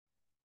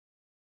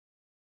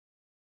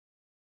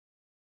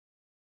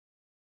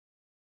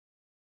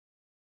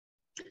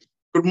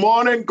Good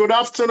morning, good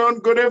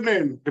afternoon, good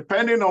evening,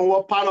 depending on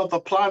what part of the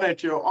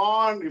planet you're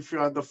on. If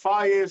you're at the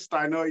Far East,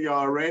 I know you're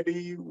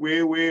already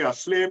way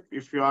asleep.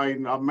 If you are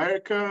in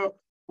America,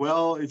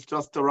 well, it's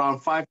just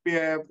around 5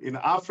 p.m. In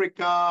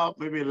Africa,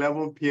 maybe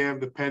 11 p.m.,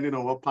 depending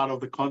on what part of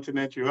the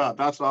continent you are.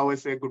 That's why I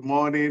always say good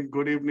morning,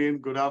 good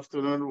evening, good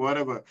afternoon,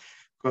 whatever,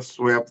 because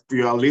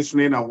you are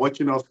listening and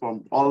watching us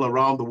from all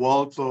around the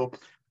world. So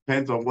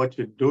depends on what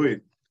you're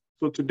doing.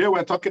 So today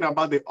we're talking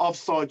about the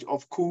upsurge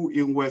of coup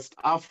in West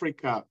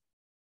Africa.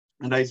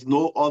 And there is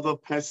no other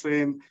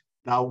person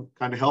that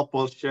can help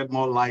us shed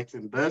more light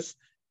in this.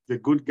 He's a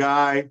good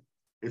guy,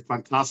 a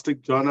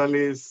fantastic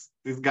journalist.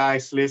 This guy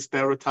slays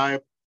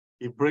stereotype.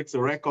 He breaks the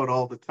record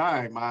all the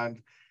time.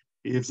 And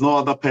he's no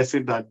other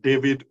person than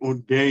David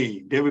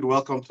Hundeyin. David,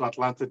 welcome to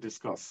Atlanta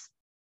Discuss.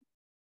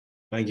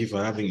 Thank you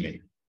for having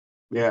me.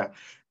 Yeah.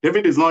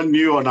 David is not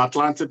new on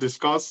Atlanta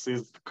Discuss.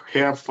 He's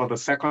here for the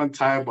second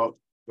time, but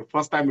the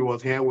first time he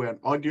was here, we're on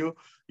audio.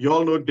 You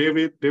all know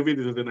David. David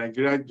is a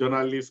Nigerian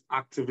journalist,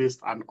 activist,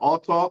 and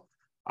author.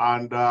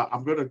 And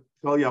I'm going to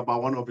tell you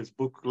about one of his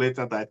books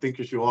later that I think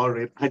you should all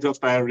read. I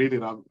just started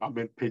reading. I'm on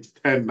page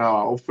 10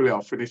 now. Hopefully,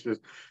 I'll finish it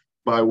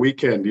by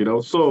weekend,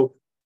 So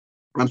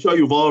I'm sure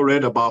you've all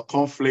read about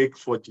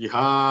conflicts for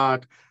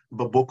jihad,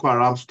 the Boko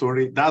Haram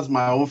story. That's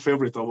my own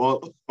favorite of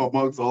all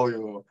amongst all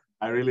you.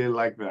 I really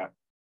like that.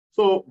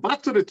 So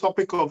back to the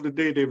topic of the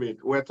day, David.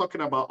 We're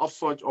talking about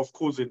upsurge of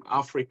coups in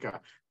Africa.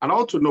 And I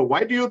want to know,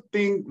 why do you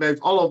think there's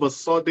all of a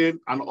sudden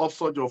an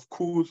upsurge of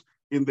coups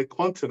in the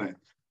continent?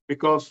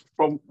 Because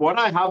from what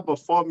I have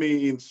before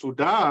me in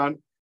Sudan,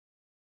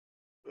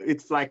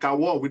 it's like a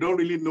war. We don't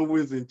really know who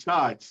is in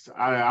charge.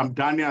 I'm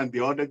Daniel and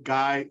the other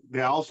guy.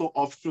 They're also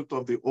offshoot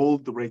of the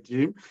old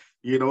regime.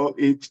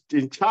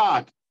 In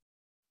Chad,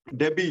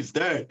 Debbie is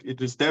dead.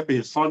 It is Debbie.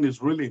 His son is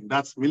ruling.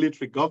 That's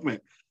military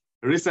government.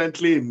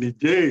 Recently in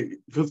Niger,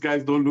 those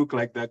guys don't look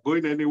like they're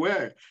going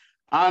anywhere.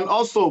 And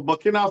also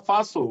Burkina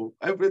Faso,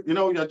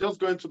 you're just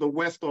going to the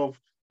west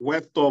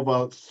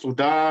of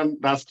Sudan,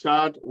 that's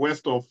Chad,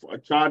 west of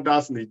Chad,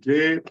 that's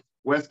Niger,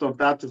 west of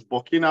that is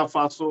Burkina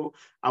Faso,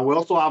 and we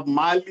also have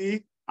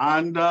Mali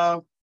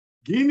and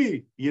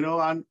Guinea,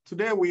 and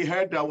today we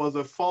heard there was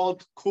a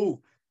failed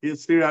coup in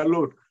Sierra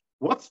Leone.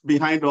 What's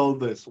behind all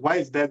this? Why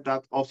is that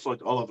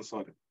upsurge all of a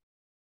sudden?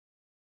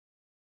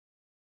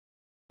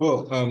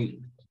 Well,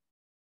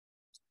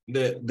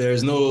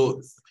 there's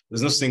no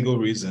single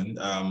reason.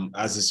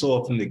 As is so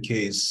often the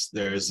case,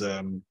 there's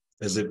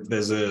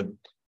a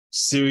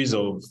series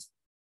of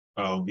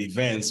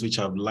events which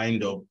have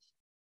lined up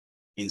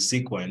in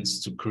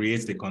sequence to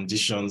create the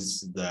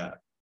conditions that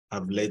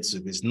have led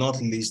to this.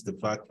 Not least the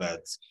fact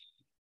that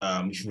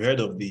if you've heard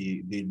of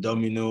the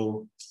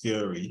domino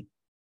theory,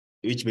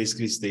 which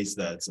basically states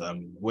that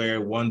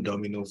where one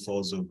domino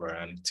falls over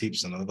and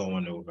tips another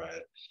one over,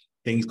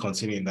 things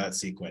continue in that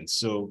sequence.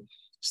 So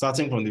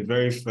starting from the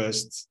very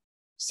first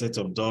set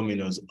of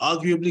dominoes,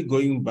 arguably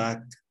going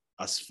back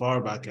as far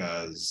back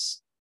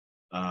as,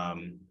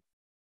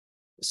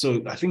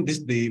 so I think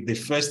the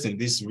first in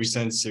this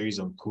recent series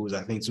of coups,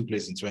 I think took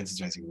place in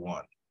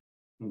 2021,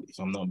 if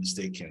I'm not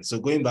mistaken. So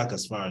going back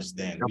as far as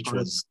then, which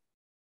was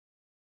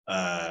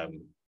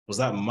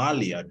that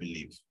Mali, I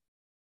believe?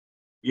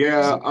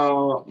 Yeah,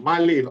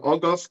 Mali in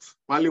August.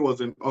 Mali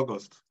was in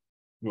August.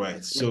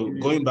 Right. So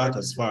going back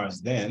as far as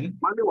then.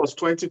 Mali was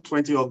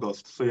 2020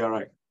 August. So you're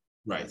right.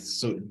 Right.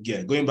 So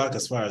yeah, going back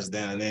as far as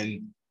then, and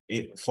then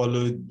it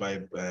followed by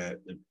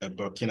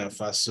Burkina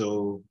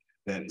Faso.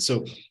 Then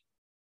so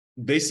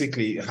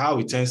basically, how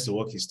it tends to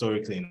work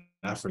historically in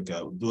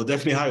Africa, well,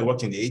 definitely how it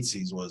worked in the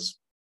 80s was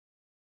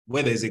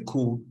where there's a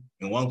coup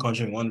in one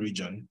country, in one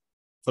region,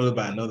 followed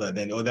by another,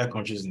 then other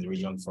countries in the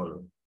region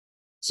follow.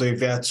 So if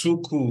there are two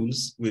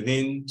coups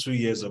within 2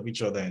 years of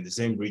each other in the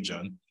same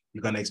region,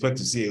 you can expect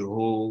to see a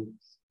whole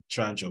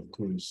tranche of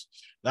coups.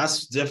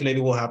 That's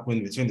definitely what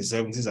happened between the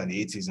 70s and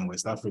the 80s in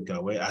West Africa,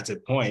 where at a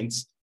point,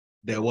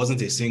 there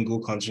wasn't a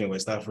single country in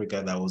West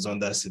Africa that was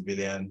under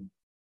civilian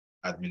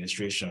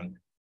administration.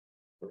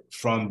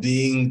 From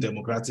being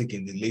democratic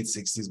in the late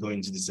 60s going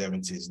into the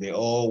 70s, they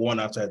all, one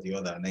after the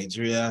other,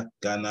 Nigeria,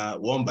 Ghana,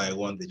 one by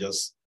one, they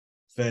just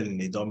fell in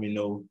a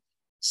domino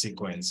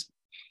sequence.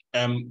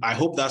 I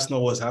hope that's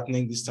not what's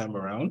happening this time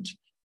around.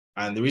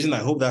 And the reason I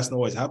hope that's not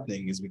what's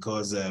happening is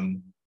because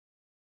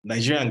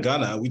Nigeria and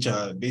Ghana, which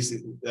are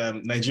basically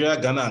Nigeria,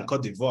 Ghana, and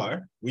Cote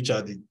d'Ivoire, which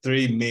are the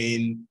three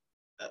main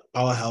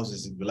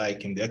powerhouses, if you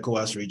like, in the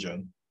ECOWAS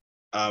region,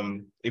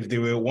 if they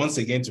were once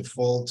again to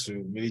fall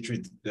to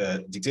military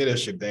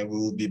dictatorship, then we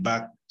will be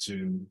back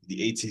to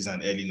the 80s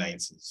and early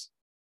 90s.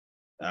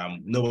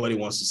 Nobody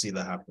wants to see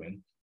that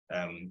happen.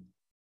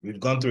 We've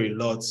gone through a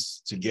lot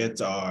to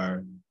get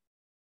our,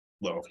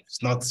 well,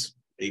 it's not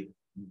a,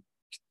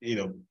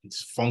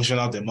 it's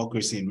functional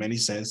democracy in many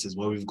senses,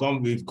 but we've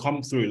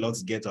come through a lot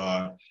to get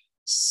our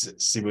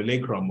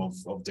simulacrum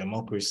of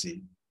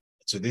democracy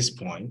to this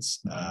point.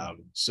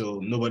 So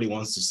nobody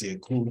wants to see a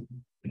coup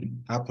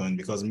happen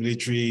because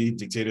military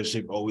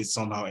dictatorship always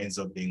somehow ends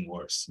up being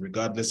worse,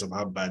 regardless of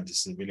how bad the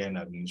civilian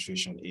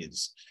administration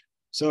is.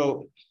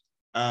 So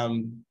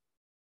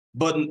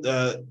But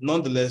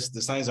nonetheless,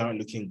 the signs aren't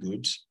looking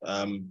good.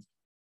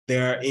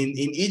 There are in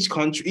each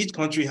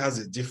country has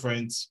a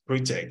different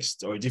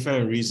pretext or a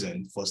different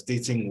reason for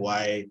stating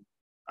why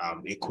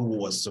a coup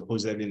was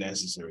supposedly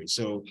necessary.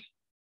 So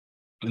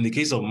in the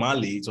case of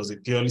Mali, it was a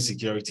purely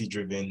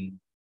security-driven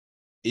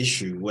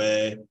issue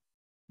where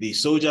the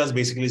soldiers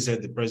basically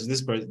said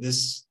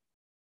this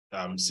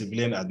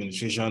civilian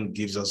administration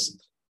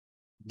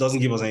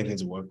doesn't give us anything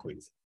to work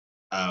with.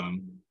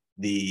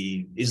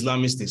 The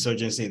Islamist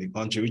insurgency in the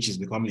country, which is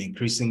becoming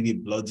increasingly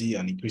bloody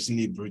and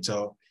increasingly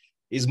brutal,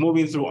 is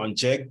moving through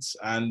unchecked.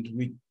 And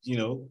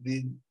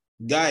the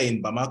guy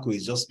in Bamako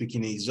is just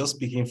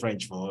speaking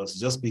French for us,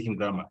 just speaking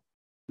grammar.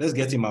 Let's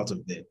get him out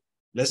of there.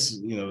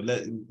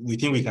 We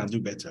think we can do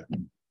better.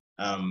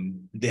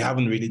 They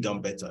haven't really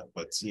done better,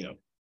 but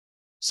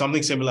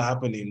something similar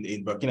happened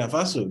in Burkina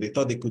Faso. They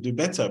thought they could do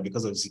better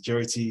because of the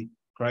security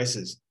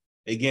crisis.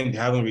 Again, they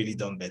haven't really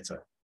done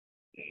better.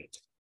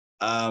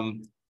 A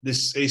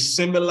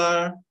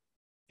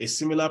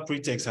similar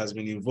pretext has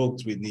been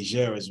invoked with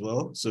Niger as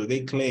well. So they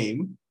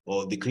claim,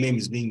 or the claim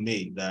is being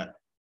made, that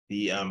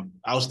the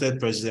ousted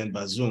President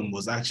Bazoum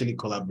was actually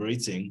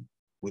collaborating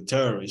with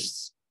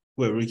terrorists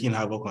who were wreaking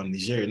havoc on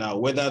Niger. Now,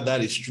 whether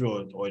that is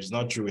true or it's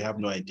not true, we have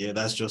no idea.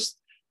 That's just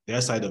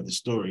their side of the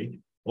story.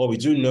 What we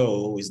do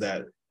know is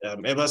that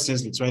ever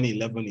since the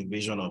 2011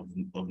 invasion of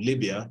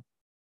Libya,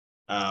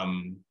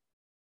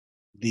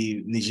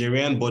 the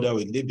Nigerian border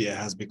with Libya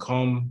has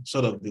become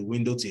sort of the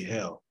window to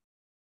hell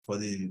for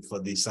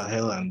the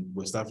Sahel and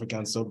West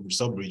African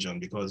sub-region,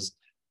 because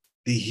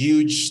the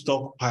huge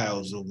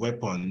stockpiles of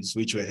weapons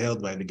which were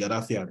held by the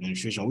Gaddafi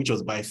administration, which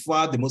was by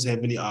far the most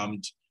heavily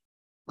armed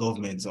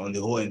government in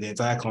the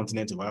entire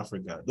continent of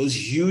Africa, those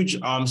huge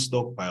armed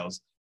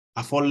stockpiles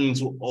are falling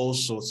into all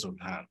sorts of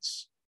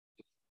hands.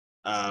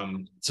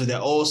 So there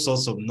are all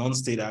sorts of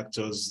non-state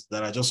actors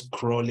that are just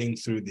crawling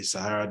through the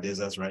Sahara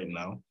Desert right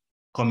now,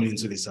 coming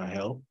into the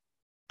Sahel.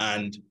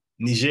 And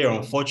Niger,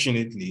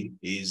 unfortunately,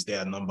 is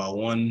their number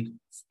one,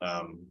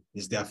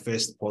 is their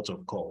first port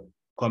of call,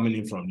 coming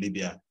in from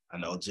Libya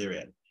and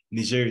Algeria.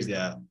 Niger is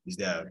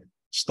their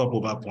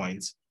stopover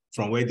point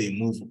from where they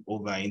move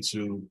over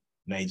into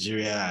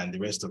Nigeria and the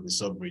rest of the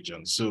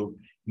sub-region. So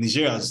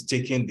Niger has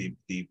taken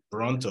the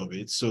brunt of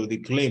it. So the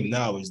claim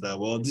now is that,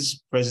 well,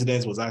 this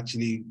president was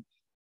actually,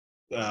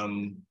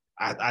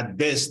 at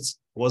best,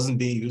 wasn't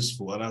being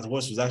useful, and at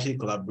worst was actually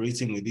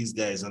collaborating with these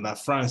guys, and that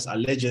France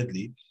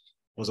allegedly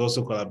was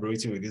also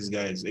collaborating with these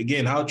guys.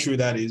 Again, how true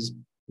that is,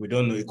 we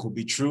don't know. It could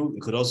be true.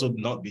 It could also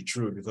not be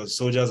true, because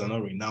soldiers are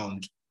not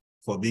renowned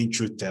for being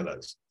truth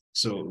tellers.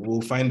 So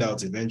we'll find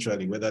out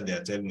eventually whether they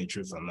are telling the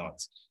truth or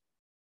not.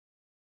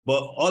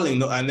 But all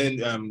in all, and then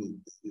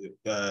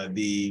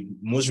the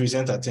most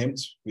recent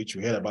attempt, which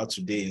we heard about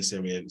today in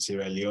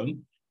Sierra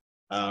Leone,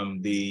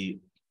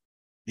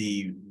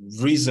 the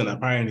reason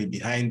apparently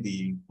behind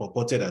the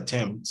purported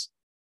attempt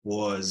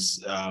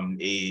was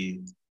a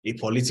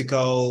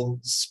political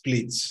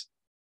split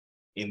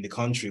in the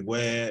country,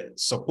 where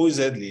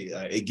supposedly,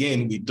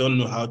 again, we don't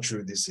know how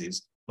true this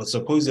is, but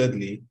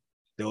supposedly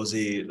there's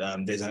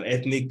an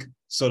ethnic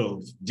sort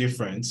of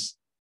difference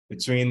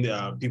between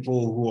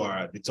people who are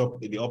at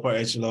the upper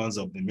echelons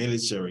of the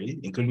military,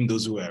 including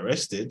those who were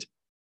arrested,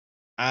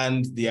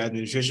 and the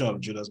administration of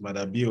Julius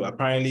Maada Bio.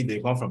 Apparently, they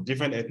come from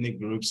different ethnic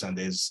groups, and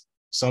there's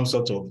some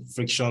sort of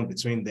friction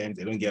between them.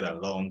 They don't get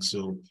along.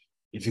 So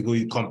if you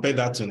could compare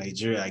that to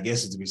Nigeria, I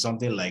guess it would be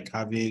something like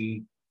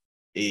having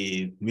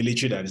a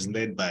military that is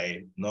led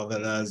by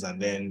Northerners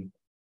and then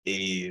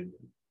a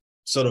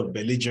sort of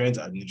belligerent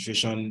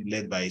administration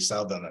led by a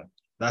Southerner.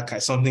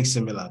 Something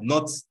similar.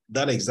 Not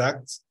that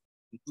exact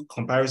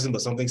comparison,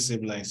 but something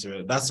similar in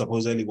Syria. That's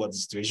supposedly what the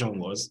situation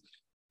was,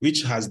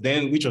 which was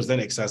then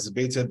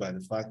exacerbated by the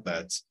fact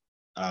that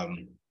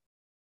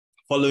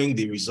following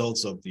the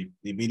results of the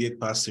immediate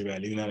past Sierra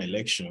Leonean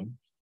election,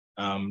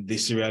 the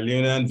Sierra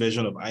Leonean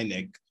version of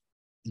INEC,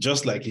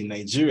 just like in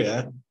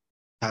Nigeria,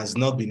 has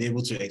not been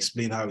able to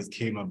explain how it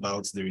came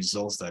about the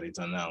results that it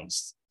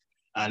announced.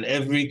 And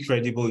every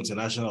credible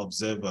international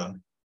observer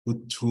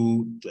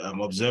who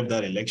observed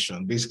that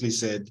election basically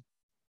said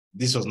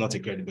this was not a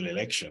credible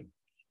election.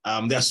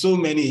 There are so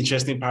many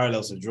interesting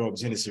parallels to draw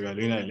between the Sierra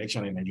Leonean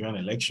election and the Nigerian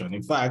election.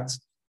 In fact,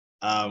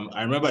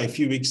 I remember a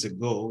few weeks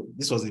ago,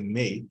 this was in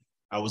May,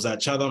 I was at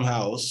Chatham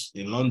House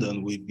in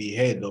London with the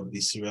head of the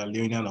Sierra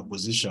Leonean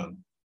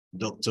opposition,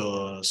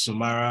 Dr.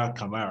 Sumara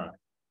Kamara,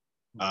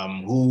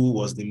 who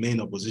was the main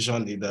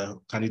opposition leader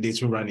candidate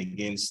who ran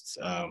against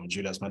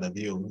Julius Maada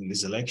Bio in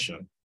this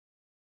election.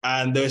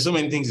 And there were so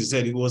many things he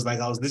said. It was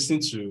like I was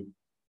listening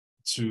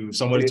to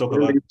somebody talk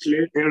about a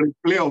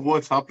replay of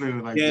what's happening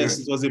in Nigeria. Yes,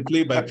 it was a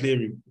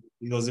play-by-play.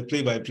 It was a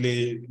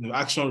play-by-play,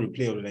 action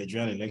replay of the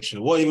Nigerian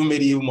election. What even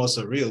made it even more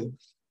surreal,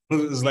 it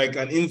was like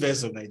an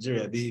inverse of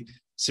Nigeria. The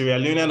Sierra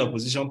Leonean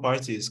opposition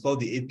party is called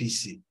the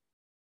APC.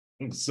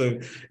 So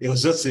it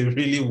was just a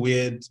really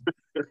weird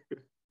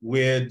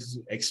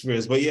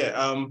experience. But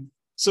yeah,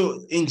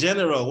 so in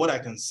general, what I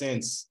can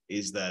sense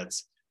is that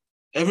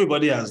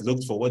everybody has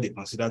looked for what they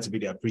consider to be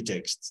their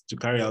pretext to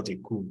carry out a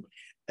coup.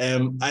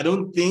 I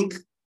don't think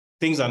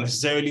things are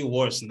necessarily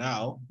worse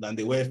now than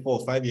they were 4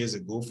 or 5 years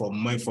ago for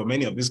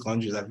many of these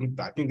countries. I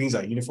think things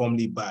are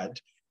uniformly bad.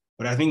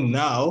 But I think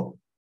now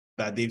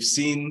that they've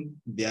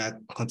seen their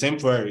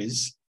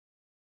contemporaries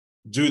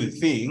do the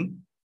thing,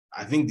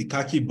 I think the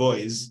khaki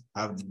boys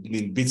have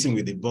been beaten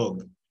with the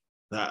bug.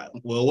 That,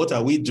 well, what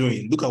are we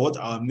doing? Look at what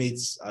our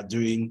mates are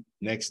doing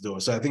next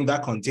door. So I think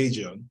that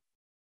contagion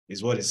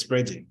is what is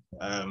spreading.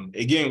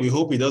 Again, we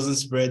hope it doesn't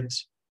spread,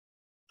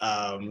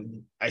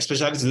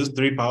 especially to those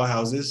 3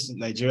 powerhouses,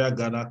 Nigeria,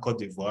 Ghana, Cote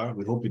d'Ivoire.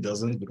 We hope it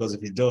doesn't, because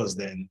if it does,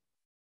 then,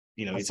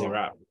 it's a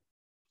wrap.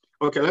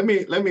 Okay, let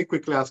me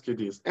quickly ask you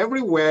this.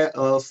 Everywhere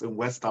else in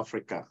West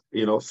Africa,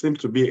 seems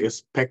to be a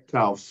specter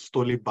of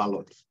stolen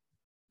ballots.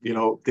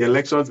 The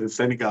elections in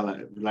Senegal,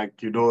 like,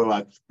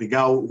 the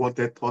guy who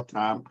wanted third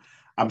term,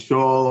 I'm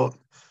sure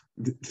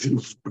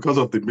because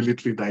of the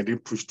military that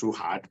didn't push too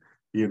hard,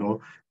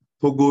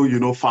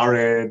 Togo,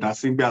 Farre,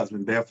 Nasimbe has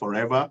been there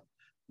forever.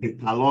 The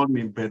Talon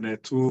in Benin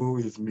too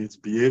is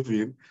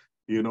misbehaving,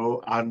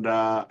 and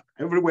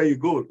everywhere you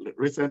go,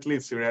 recently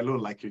in Sierra Leone,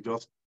 like you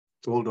just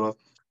told us,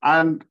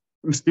 and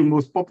it's the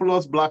most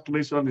populous Black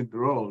nation in the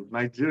world,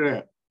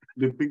 Nigeria,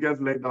 the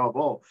biggest leader of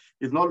all,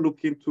 is not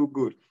looking too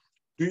good.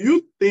 Do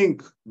you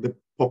think the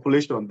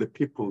population, the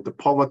people, the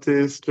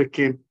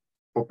poverty-stricken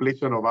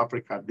population of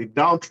Africa, the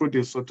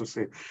downtrodden, so to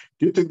say,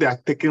 do you think they are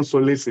taking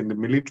solace in the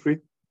military?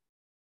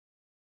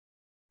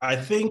 I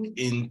think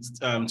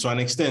to an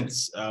extent,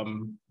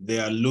 they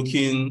are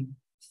looking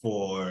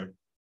for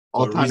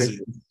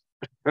reasons.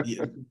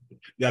 Yeah,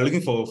 they are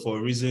looking for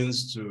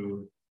reasons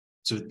to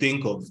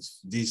think of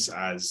this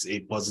as a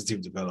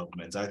positive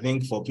development. I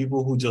think for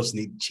people who just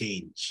need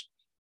change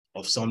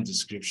of some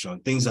description,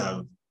 things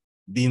have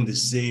been the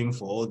same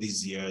for all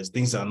these years.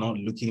 Things are not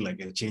looking like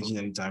they're changing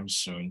anytime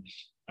soon.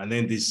 And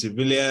then the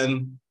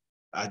civilian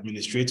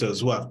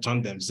administrators who have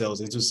turned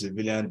themselves into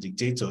civilian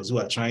dictators who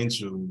are trying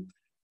to,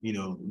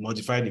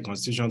 modify the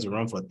constitution to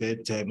run for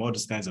third term, all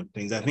these kinds of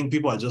things. I think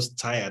people are just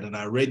tired and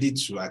are ready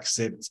to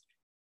accept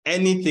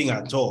anything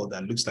at all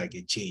that looks like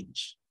a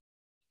change.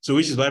 So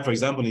which is why, for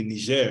example, in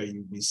Niger,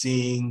 you've been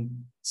seeing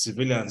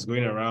civilians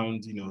going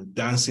around,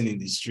 dancing in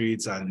the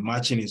streets and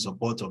marching in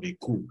support of a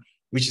coup,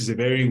 which is a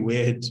very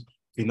weird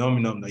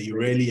phenomenon that you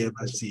rarely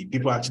ever see.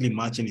 People actually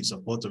marching in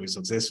support of a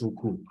successful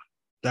coup.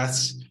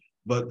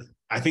 But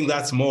I think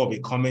that's more of a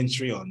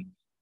commentary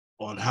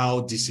on how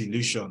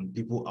disillusioned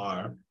people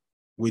are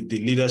with the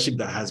leadership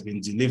that has been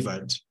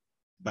delivered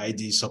by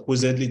the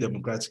supposedly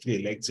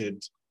democratically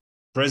elected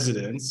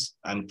presidents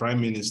and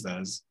prime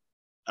ministers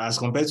as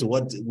compared to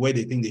where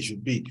they think they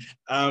should be.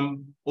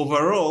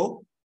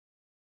 Overall,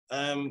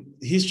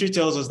 history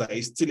tells us that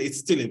it's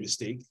still a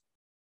mistake.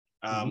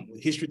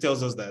 History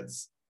tells us that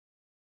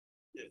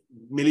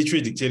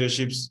military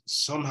dictatorships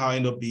somehow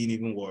end up being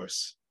even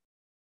worse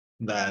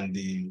than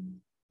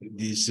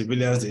the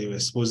civilians they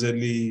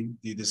supposedly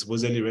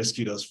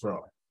rescued us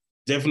from.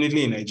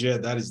 Definitely in Nigeria,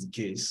 that is the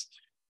case.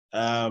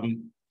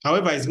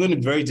 However, it's going to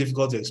be very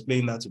difficult to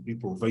explain that to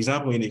people. For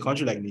example, in a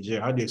country like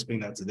Nigeria, how do you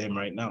explain that to them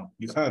right now?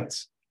 You can't.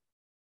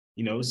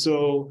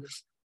 So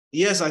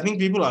yes, I think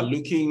people are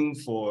looking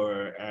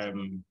for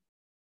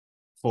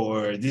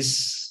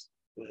this.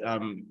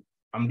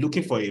 I'm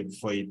looking for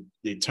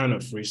a turn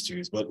of phrase to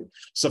it, but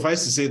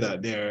suffice to say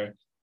that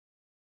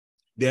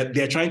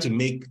they're trying to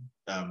make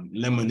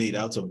lemonade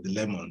out of the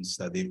lemons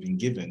that they've been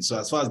given. So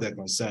as far as they're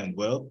concerned,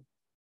 well,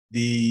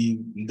 the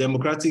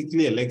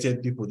democratically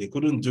elected people, they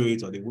couldn't do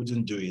it or they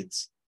wouldn't do it.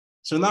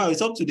 So now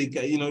it's up to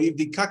if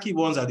the khaki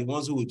ones are the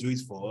ones who will do it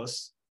for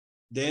us,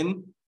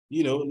 then,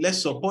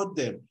 let's support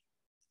them.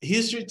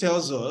 History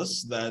tells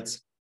us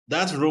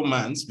that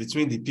romance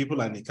between the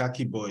people and the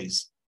khaki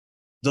boys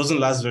doesn't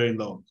last very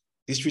long.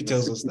 History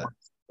tells us that.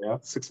 Yeah,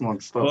 6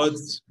 months. But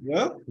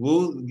yeah,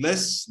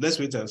 let's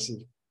wait and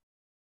see.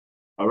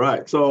 All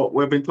right. So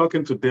we've been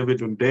talking to David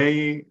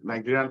Hundeyin,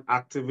 Nigerian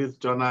activist,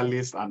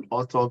 journalist, and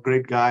author,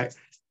 great guy.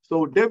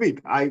 So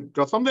David,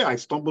 there's something I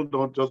stumbled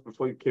on just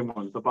before you came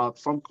on. It's about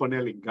some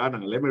colonel in Ghana.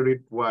 Let me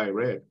read what I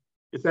read.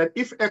 It said,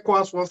 if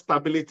ECOWAS wants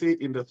stability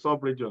in the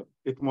sub-region,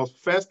 it must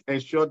first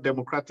ensure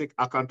democratic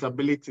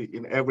accountability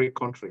in every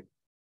country.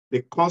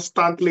 They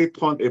constantly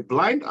turn a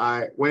blind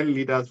eye when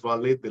leaders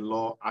violate the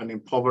law and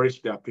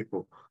impoverish their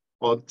people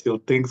until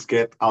things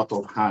get out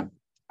of hand.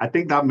 I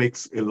think that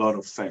makes a lot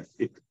of sense.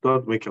 It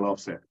does make a lot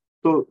of sense.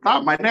 So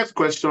now my next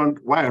question,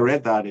 why I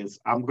read that is,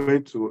 I'm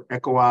going to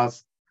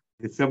ECOWAS,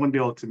 the 7-day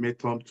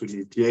ultimatum to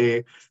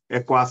Niger.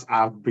 ECOWAS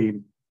have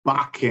been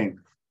backing.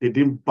 They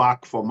didn't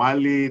back for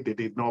Mali. They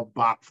did not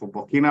back for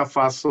Burkina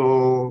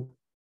Faso,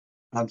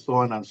 and so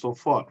on and so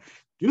forth.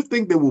 Do you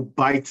think they will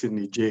bite in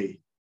Niger?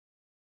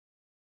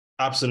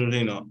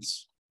 Absolutely not.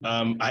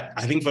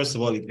 I think, first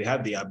of all, if they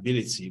had the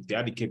ability, if they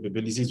had the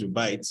capability to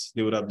bite,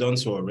 they would have done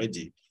so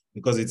already,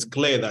 because it's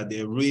clear that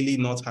they're really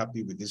not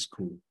happy with this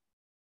coup.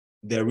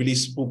 They're really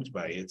spooked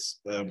by it,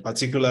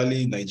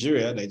 particularly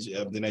Nigeria.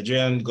 The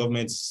Nigerian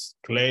government's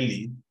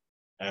clearly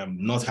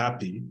not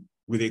happy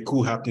with a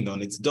coup happening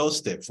on its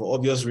doorstep for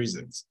obvious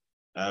reasons.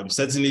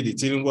 Certainly the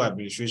Tinubu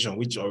administration,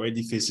 which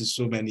already faces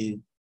so many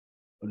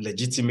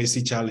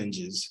legitimacy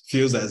challenges,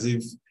 feels as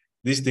if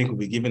this thing could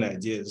be giving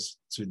ideas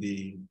to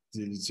the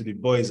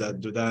boys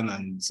at Dodan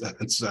and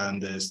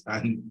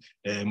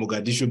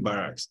Mogadishu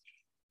barracks.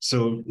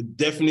 So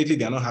definitely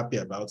they're not happy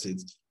about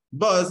it.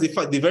 But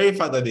the very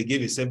fact that they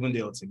gave a 7-day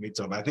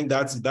ultimatum, I think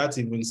that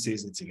even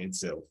says it in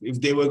itself.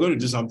 If they were going to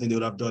do something, they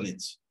would have done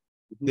it.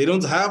 They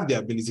don't have the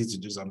ability to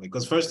do something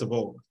because, first of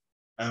all,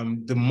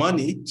 the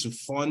money to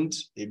fund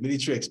a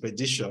military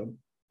expedition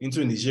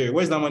into Nigeria,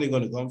 where's that money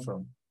going to come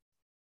from?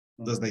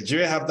 Does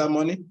Nigeria have that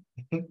money?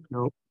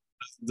 No.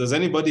 Does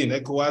anybody in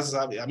ECOWAS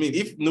have it? I mean,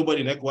 if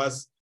nobody in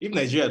ECOWAS, if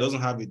Nigeria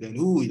doesn't have it, then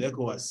who in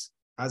ECOWAS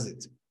has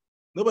it?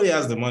 Nobody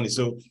has the money.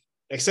 So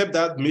except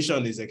that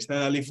mission is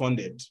externally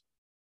funded,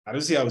 I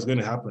don't see how it's going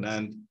to happen.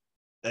 And,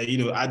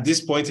 at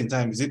this point in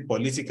time, is it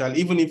political?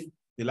 Even if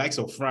the likes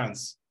of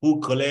France, who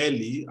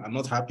clearly are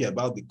not happy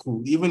about the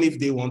coup, even if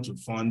they want to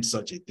fund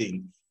such a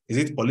thing, is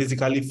it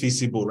politically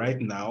feasible right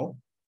now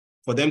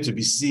for them to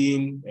be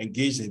seen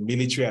engaged in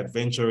military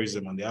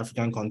adventurism on the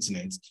African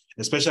continent,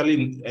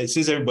 especially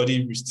since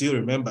everybody still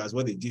remembers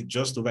what they did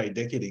just over a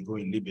decade ago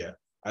in Libya?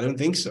 I don't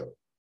think so.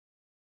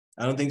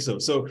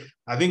 So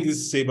I think this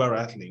is saber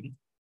rattling.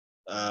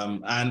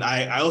 And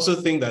I also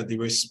think that the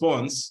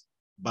response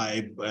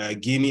by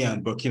Guinea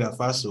and Burkina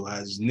Faso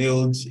has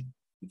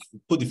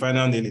put the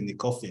final nail in the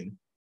coffin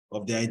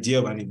of the idea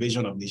of an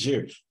invasion of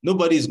Niger.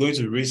 Nobody is going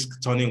to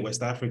risk turning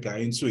West Africa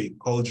into a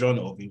cauldron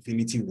of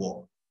infinity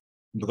war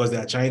because they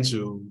are trying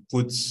to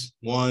put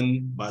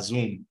one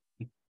Bazoum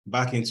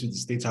back into the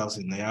State House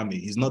in Niamey.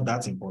 He's not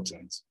that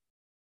important.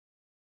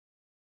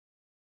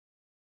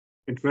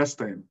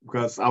 Interesting,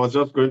 because I was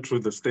just going through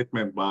the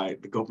statement by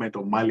the government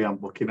of Mali and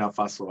Burkina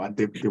Faso, and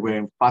they were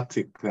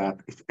emphatic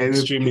that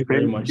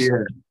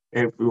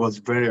it was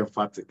very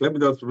emphatic. Let me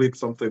just read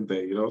something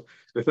there.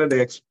 They said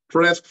they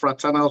expressed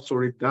fraternal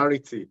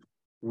solidarity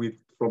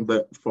from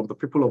the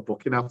people of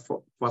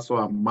Burkina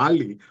Faso and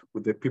Mali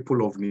with the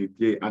people of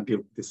Niger, and they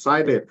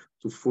decided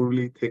to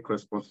fully take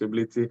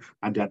responsibility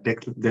and their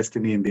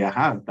destiny in their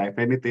hands. That if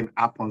anything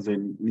happens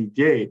in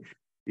Niger,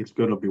 it's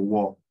going to be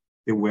war.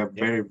 They were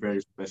very,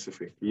 very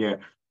specific. Yeah.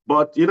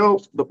 But,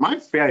 my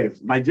fear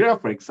is Nigeria,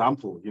 for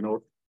example,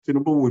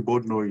 Tinubu, we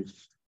both know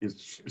is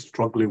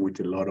struggling with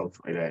a lot of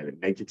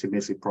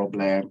legitimacy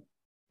problem,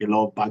 a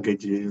lot of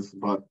baggages,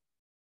 but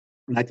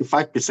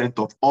 95%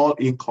 of all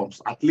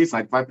incomes, at least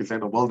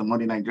 95% of all the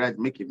money Nigeria is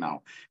making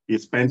now,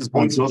 is spent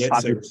on just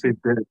having saved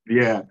there.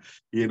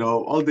 Yeah.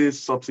 All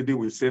this subsidy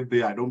we save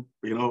there,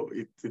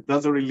 it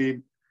doesn't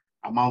really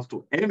amount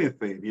to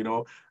anything,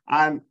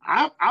 And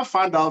I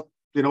found out,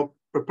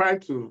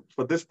 preparing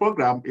for this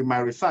program in my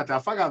research, I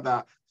found out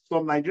that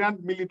some Nigerian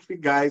military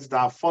guys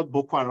that fought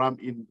Boko Haram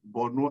in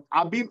Borno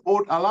are being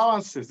owed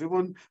allowances,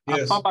 even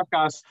as far back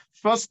as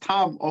first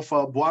term of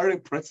a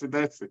Buhari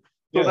presidency.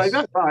 So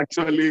Nigerians are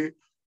actually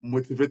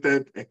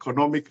motivated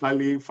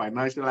economically,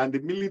 financially, and the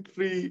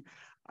military,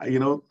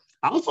 I'm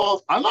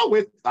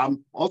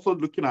also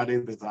looking at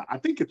it as I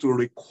think it will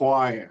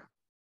require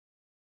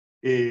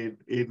a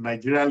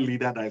Nigerian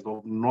leader that is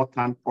of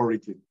northern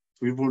origin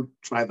to even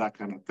try that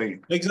kind of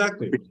thing.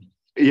 Exactly.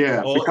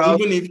 Yeah. Or because,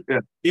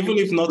 even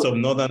if not of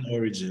northern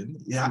origin,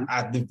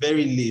 at the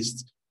very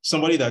least,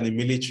 somebody that the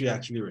military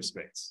actually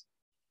respects.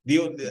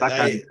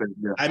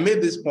 I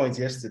made this point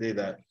yesterday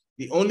that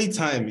the only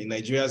time in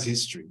Nigeria's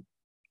history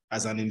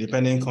as an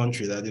independent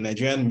country that the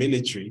Nigerian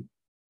military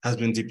has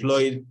been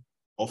deployed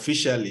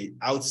officially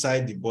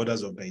outside the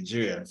borders of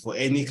Nigeria for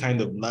any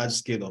kind of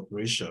large-scale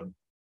operation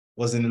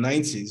was in the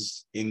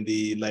 90s in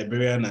the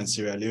Liberian and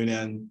Sierra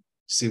Leonean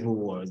civil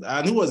wars.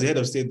 And who was the head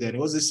of state then? It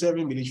was the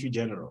serving military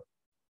general.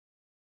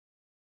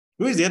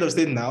 Who is the head of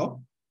state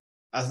now?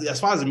 As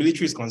far as the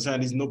military is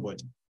concerned, is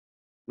nobody.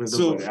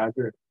 So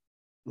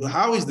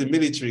how is the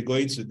military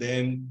going to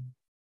then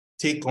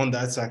take on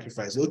that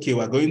sacrifice? Okay,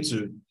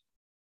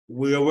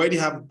 we already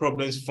have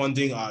problems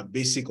funding our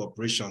basic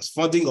operations.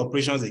 Funding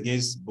operations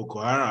against Boko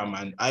Haram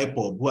and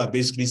IPOB, who are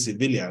basically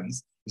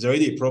civilians, is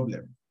already a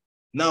problem.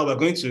 Now we're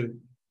going to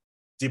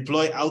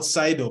deploy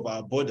outside of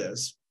our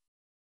borders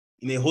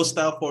in a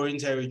hostile foreign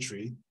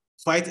territory,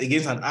 fight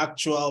against an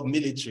actual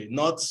military,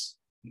 not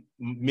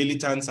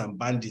militants and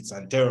bandits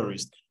and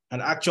terrorists,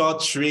 an actual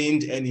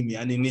trained enemy.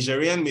 And the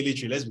Nigerian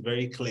military, let's be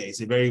very clear,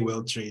 it's a very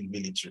well-trained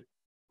military.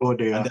 Oh,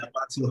 they are. And they're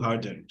battle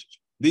hardened.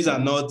 These are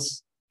not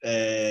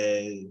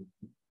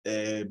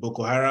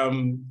Boko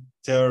Haram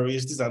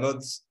terrorists. These are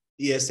not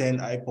ESN,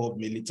 IPOB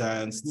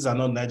militants. These are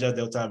not Niger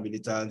Delta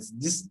militants.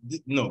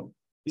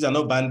 These are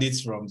not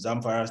bandits from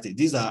Zamfara State.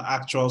 These are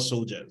actual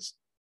soldiers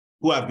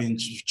who have been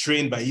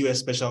trained by US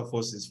Special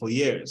Forces for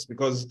years,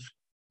 because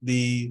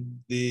the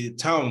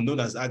town known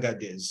as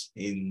Agadez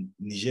in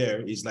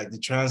Niger is like the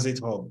transit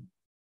hub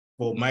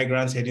for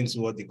migrants heading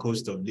toward the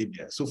coast of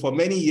Libya. So for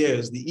many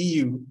years, the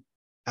EU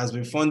has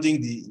been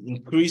funding the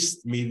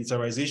increased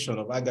militarization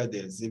of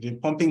Agadez. They've been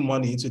pumping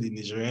money into the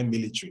Nigerian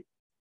military,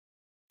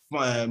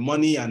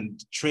 money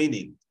and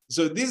training.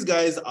 So these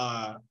guys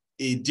are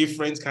a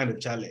different kind of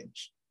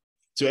challenge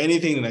to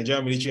anything the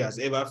Nigerian military has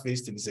ever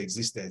faced in its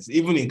existence,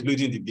 even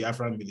including the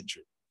Biafran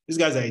military. These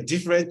guys are a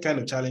different kind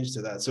of challenge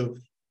to that. So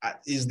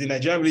is the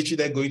Nigerian military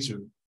then going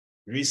to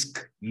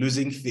risk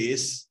losing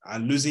face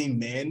and losing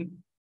men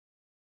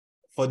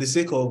for the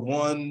sake of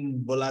one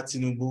Bola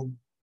Tinubu?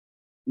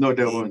 No,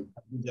 they won't.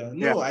 No,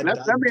 yeah. I Let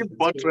me don't.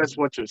 buttress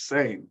what you're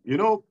saying. You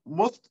know,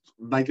 most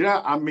Nigerian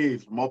army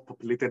is more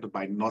populated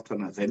by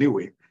Northerners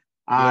anyway.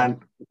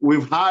 And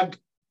we've had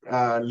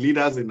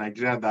leaders in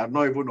Nigeria that are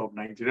not even of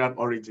Nigerian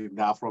origin,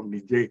 that are from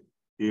Niger.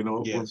 You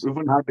know, Yes. we've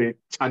even had a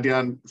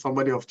Chadian,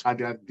 somebody of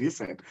Chadian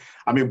descent.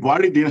 I mean,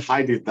 Buhari didn't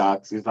hide it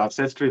that his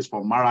ancestry is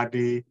from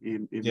Maradi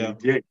in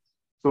Niger.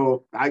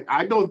 So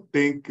I don't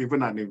think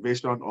even an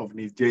invasion of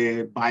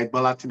Niger by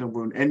Bola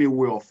Tinubu in any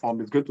way or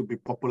form is going to be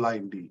popular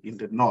in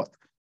the north.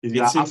 If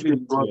you are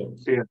asking,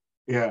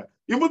 yeah.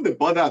 Even the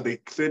border, they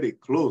say they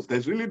closed.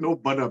 There's really no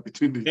border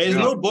between the. There is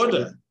no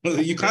border.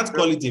 You can't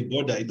call it a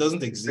border. It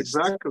doesn't exist.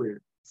 Exactly.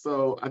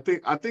 So I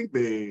think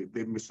they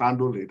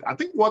mishandled it. I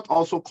think what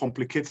also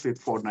complicates it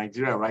for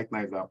Nigeria right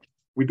now is that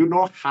we do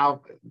not have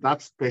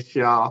that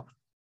special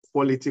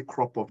quality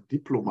crop of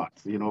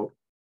diplomats, you know,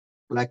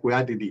 like we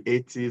had in the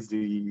 80s,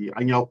 the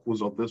annual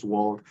coups of this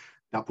world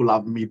that could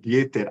have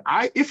mediated.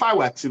 If I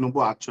were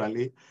Tinubu,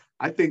 actually,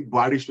 I think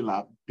Buhari should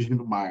have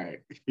been my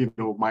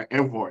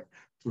envoy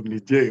to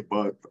Niger,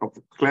 but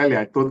clearly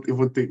I don't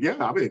even think,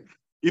 I mean,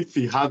 if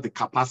he has the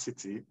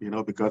capacity, you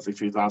know, because if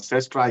his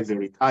ancestor is a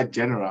retired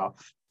general,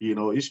 you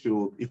know, he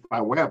should, if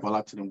I were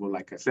Bola Tinubu,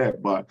 like I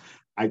said, but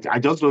I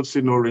just don't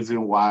see no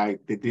reason why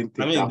they didn't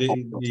take that.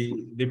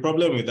 The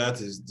problem with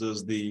that is,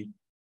 does the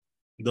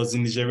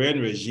Nigerian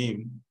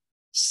regime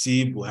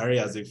see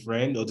Buhari as a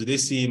friend, or do they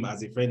see him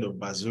as a friend of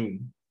Bazoum?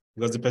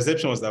 Because the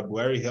perception was that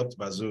Buhari helped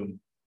Bazoum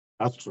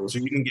to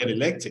even get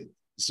elected.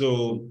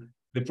 So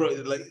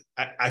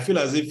I feel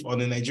as if on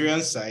the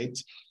Nigerian side,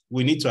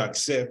 we need to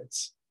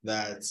accept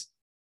that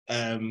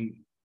the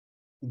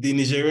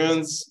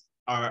Nigerians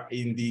are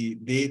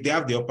they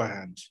have the upper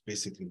hand,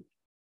 basically.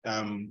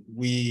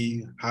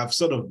 We have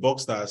sort of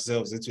boxed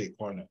ourselves into a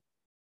corner.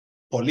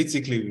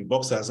 Politically, we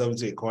boxed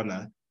ourselves into a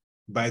corner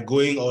by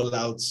going all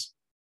out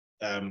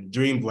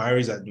during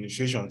Buhari's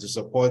administration to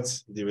support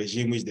the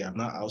regime which they have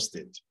not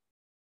ousted.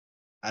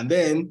 And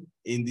then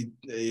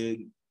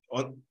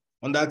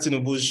under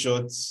Tinubu's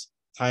short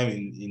time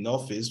in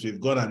office, we've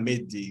gone and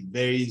made the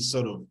very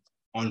sort of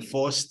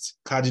unforced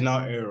cardinal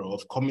error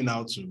of coming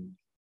out to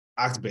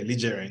act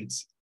belligerent,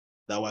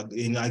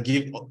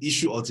 that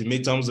issue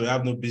ultimatums we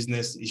have no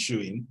business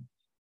issuing,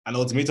 and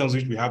ultimatums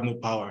which we have no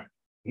power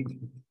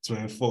to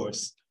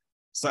enforce.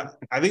 So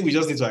I think we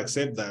just need to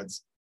accept that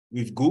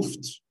we've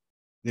goofed.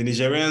 The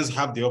Nigerians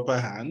have the upper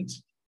hand.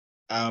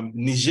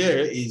 Niger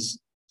is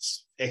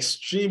of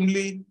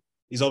extreme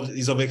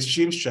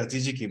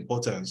strategic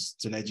importance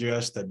to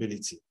Nigeria's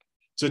stability.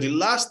 So the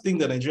last thing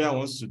that Nigeria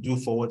wants to do,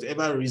 for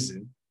whatever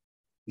reason,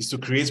 is to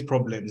create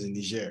problems in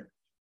Niger.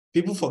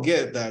 People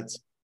forget that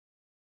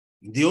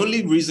the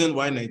only reason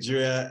why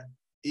Nigeria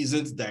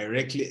isn't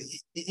directly,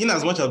 in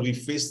as much as we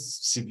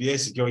faced severe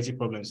security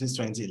problems since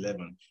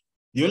 2011,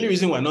 the only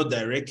reason we're not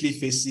directly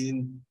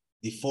facing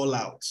the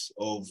fallout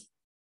of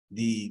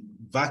the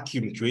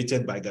vacuum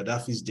created by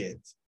Gaddafi's death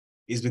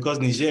is because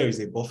Niger is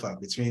a buffer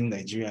between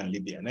Nigeria and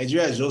Libya.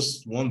 Nigeria is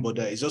just one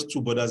border, it's just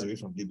 2 borders away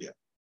from Libya.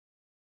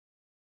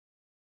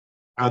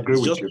 I agree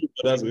with you. 2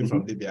 borders away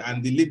from Libya.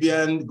 And the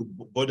Libyan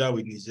border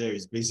with Niger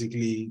is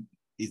basically,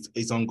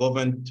 it's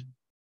ungoverned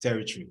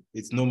territory.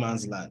 It's no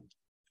man's land.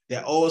 There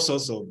are all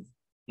sorts of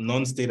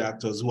non-state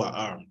actors who are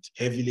armed,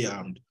 heavily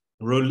armed,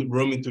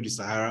 roaming through the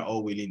Sahara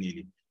all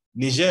willy-nilly.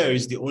 Niger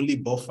is the only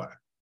buffer,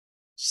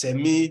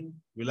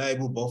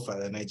 semi-reliable buffer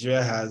that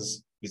Nigeria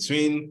has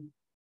between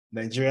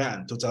Nigeria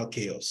and total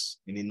chaos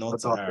in the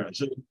North Sahara.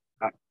 So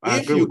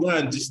if you go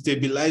and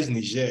destabilize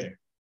Niger,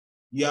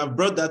 you have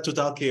brought that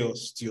total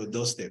chaos to your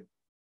doorstep.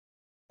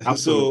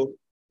 Absolutely.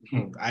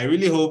 So I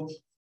really hope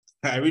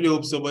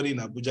somebody in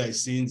Abuja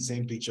is seeing the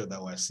same picture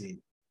that we're seeing.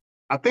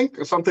 I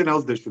think something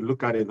else they should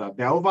look at is that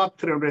there are over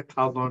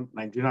 300,000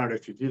 Nigerian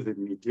refugees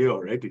in Niger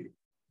already.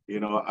 You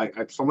know,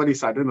 somebody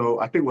said, I don't know,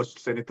 I think it was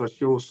Senator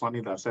Shehu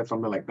Sonny that said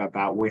something like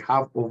that we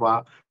have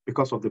over,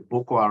 because of the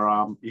Boko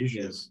Haram issues.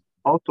 Yes.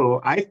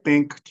 Also, I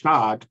think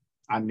Chad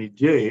and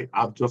Niger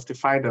have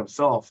justified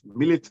themselves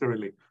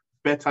militarily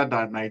better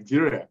than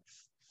Nigeria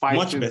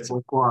fighting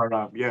Boko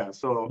Haram. Yeah,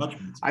 so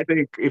I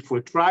think if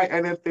we try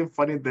anything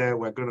funny there,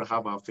 we're going to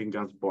have our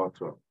fingers burnt.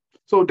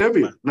 So,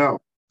 David, now,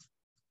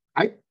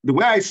 the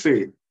way I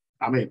see it,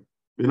 I mean,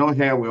 you know,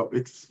 here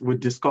we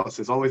discuss,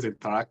 it's always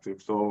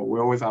interactive, so we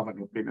always have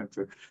an opinion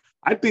too.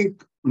 I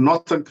think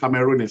Northern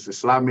Cameroon is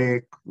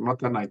Islamic,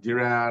 Northern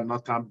Nigeria,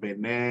 Northern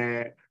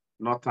Benin,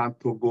 Northern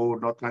Togo,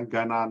 Northern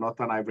Ghana,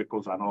 Northern Ivory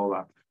Coast, and all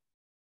that.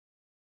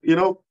 You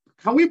know,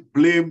 can we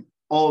blame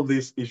all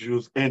these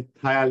issues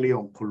entirely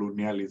on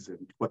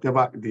colonialism,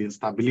 whatever the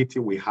instability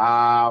we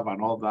have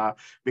and all that?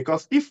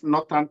 Because if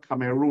Northern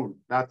Cameroon,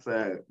 that's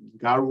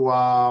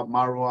Garoua,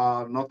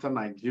 Marwa, Northern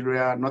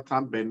Nigeria,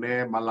 Northern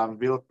Benin,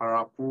 Malanville,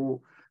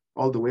 Parakou,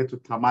 all the way to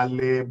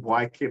Tamale,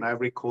 Boaké,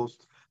 Ivory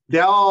Coast.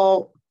 They're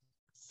all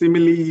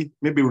seemingly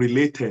maybe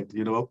related,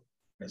 you know.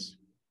 Yes.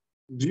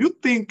 Do you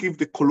think if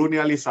the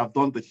colonialists have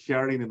done the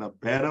sharing in a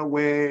better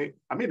way?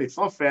 I mean, it's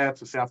not fair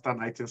to say after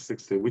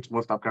 1960, which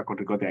most African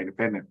countries got their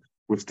independence,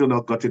 we've still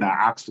not gotten our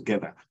acts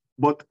together.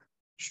 But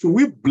should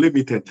we blame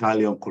it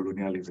entirely on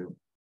colonialism?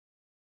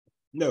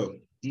 No,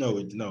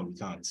 we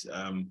can't.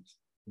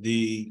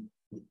 The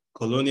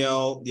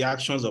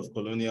actions of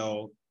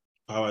colonial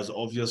powers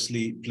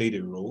obviously played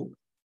a role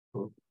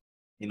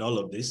in all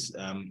of this,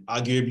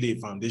 arguably a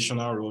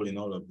foundational role in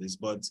all of this.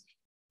 But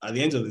at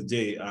the end of the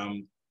day,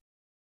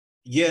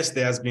 yes,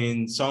 there has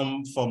been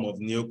some form of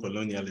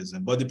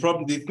neocolonialism, but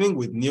the thing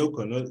with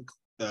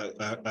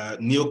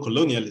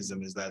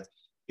neocolonialism is that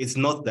it's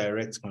not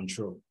direct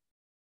control.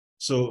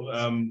 So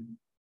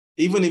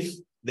even if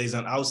there's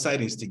an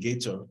outside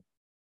instigator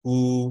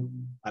who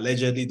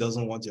allegedly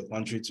doesn't want your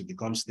country to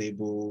become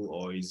stable,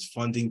 or is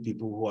funding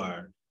people who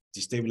are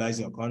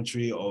destabilizing your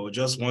country, or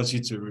just wants you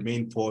to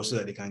remain poor so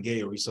that they can get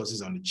your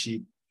resources on the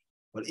cheap.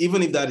 But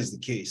even if that is the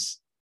case,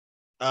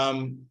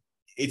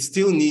 it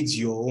still needs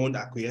your own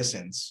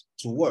acquiescence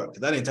to work.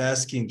 That entire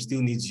scheme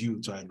still needs you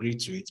to agree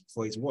to it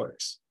before it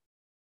works,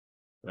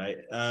 right?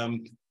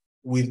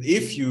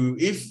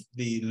 If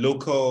the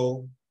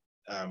local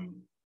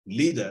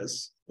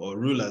leaders or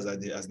rulers,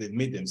 as they've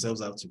made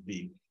themselves out to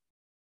be,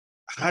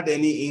 had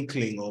any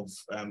inkling of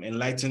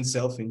enlightened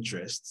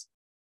self-interest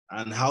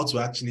and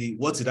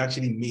what it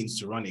actually means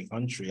to run a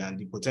country and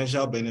the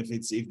potential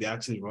benefits if they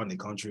actually run a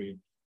country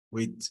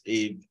with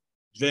a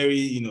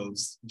very,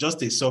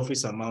 just a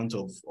surface amount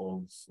of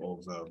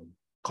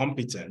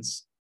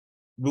competence,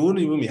 we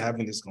wouldn't even be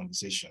having these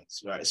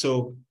conversations, right?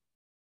 So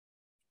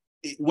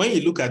when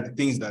you look at the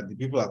things that the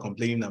people are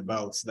complaining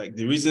about, like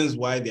the reasons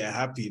why they are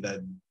happy that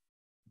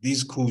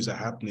these coups are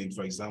happening,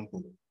 for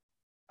example,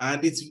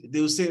 and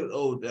they'll say,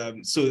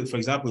 so for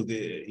example,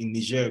 in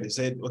Niger, they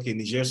said, okay,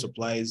 Niger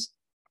supplies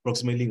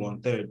approximately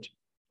 1/3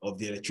 of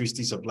the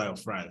electricity supply of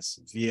France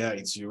via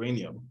its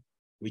uranium,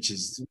 which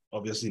is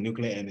obviously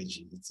nuclear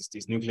energy,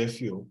 it's nuclear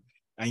fuel,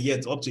 and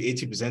yet up to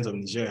 80% of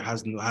Niger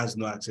has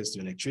no access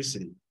to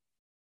electricity.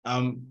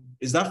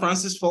 Is that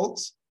France's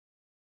fault?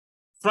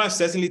 France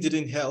certainly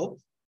didn't help,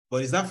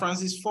 but is that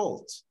France's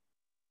fault?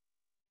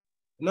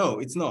 No,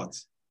 it's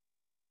not.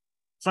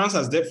 France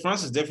is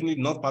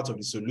definitely not part of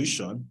the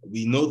solution.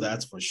 We know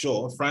that for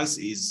sure. I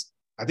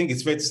think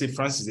it's fair to say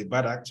France is a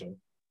bad actor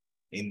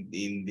in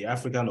the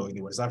African or in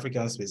the West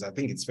African space. I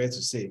think it's fair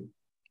to say.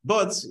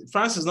 But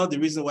France is not the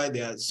reason why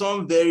there are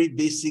some very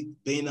basic,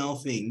 banal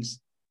things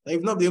that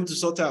you've not been able to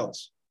sort out.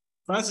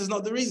 France is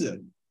not the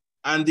reason.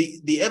 And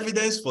the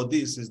evidence for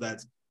this is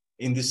that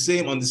on the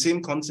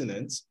same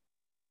continent,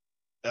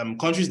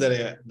 countries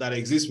that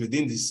exist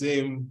within the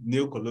same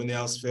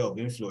neo-colonial sphere of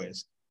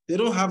influence, they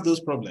don't have those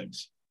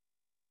problems,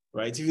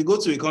 right? If you go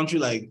to a country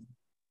like,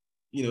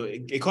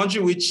 a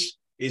country which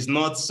is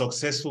not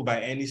successful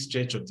by any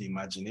stretch of the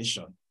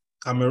imagination,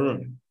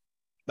 Cameroon,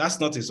 that's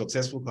not a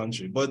successful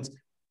country, but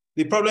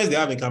the problems they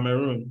have in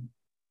Cameroon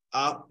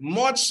are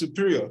much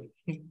superior.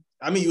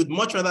 I mean, you'd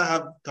much rather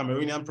have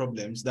Cameroonian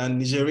problems than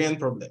Nigerian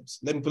problems.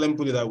 Let me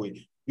put it that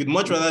way. You'd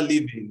much rather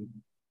live in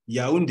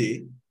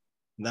Yaoundé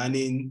than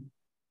in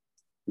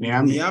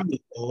Niamey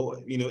or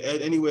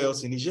anywhere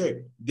else in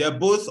Niger. They're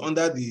both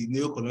under the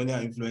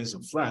neo-colonial influence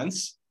of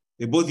France.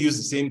 They both use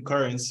the same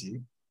currency,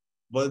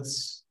 but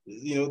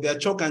they're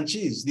chalk and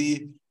cheese.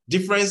 The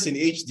difference in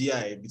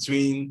HDI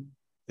between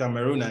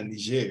Cameroon and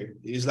Niger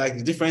is like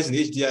the difference in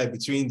HDI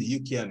between the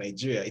UK and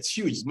Nigeria. It's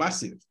huge, it's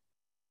massive.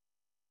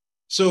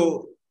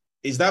 So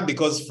is that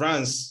because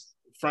France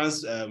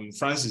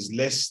is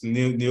less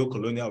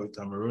neo-colonial with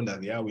Cameroon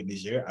than they are with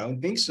Niger? I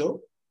don't think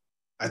so.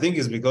 I think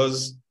it's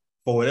because,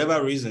 for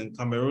whatever reason,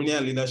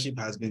 Cameroonian leadership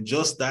has been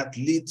just that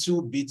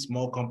little bit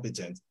more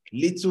competent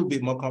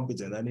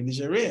than the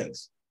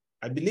Nigerians.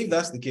 I believe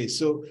that's the case.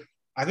 So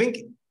I think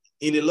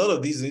in a lot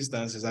of these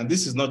instances, and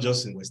this is not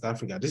just in West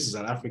Africa, this is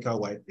an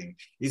Africa-wide thing,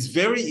 it's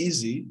very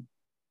easy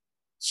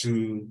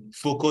to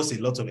focus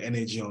a lot of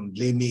energy on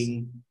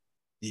blaming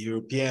the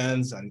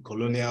Europeans and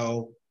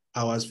colonial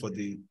powers for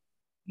the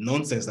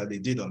nonsense that they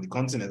did on the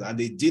continent. And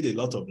they did a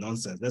lot of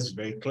nonsense. Let's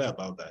be very clear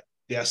about that.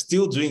 They are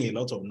still doing a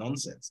lot of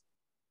nonsense.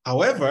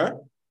 However,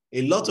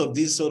 a lot of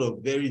these sort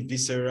of very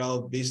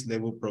visceral, base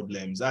level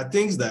problems are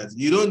things that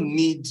you don't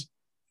need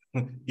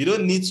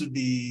to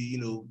be,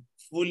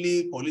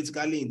 fully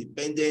politically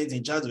independent,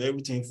 in charge of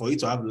everything for you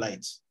to have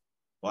light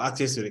or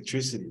access to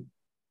electricity.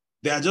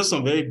 There are just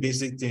some very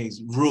basic things,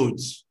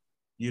 roads,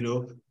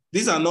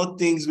 These are not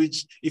things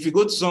which, if you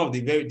go to some of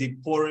the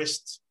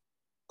poorest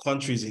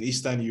countries in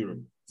Eastern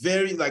Europe,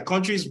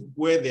 countries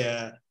where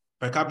their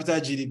per capita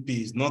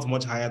GDP is not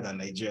much higher than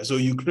Nigeria. So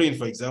Ukraine,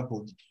 for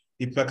example,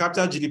 the per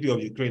capita GDP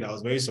of Ukraine, I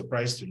was very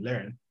surprised to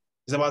learn,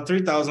 is about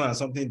 $3,000 and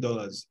something.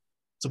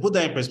 To put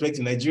that in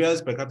perspective,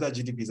 Nigeria's per capita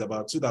GDP is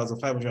about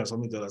 $2,500 and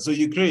something. So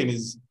Ukraine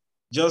is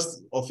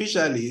just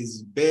officially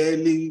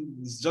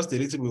it's just a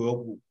little bit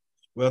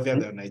wealthier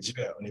than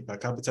Nigeria on a per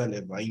capita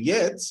level. And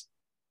yet,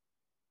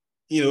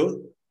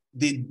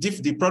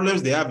 the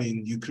problems they have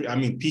in Ukraine, I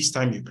mean,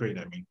 peacetime Ukraine,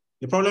 I mean,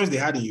 the problems they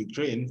had in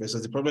Ukraine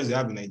versus the problems they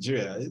have in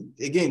Nigeria,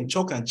 again,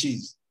 chalk and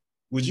cheese.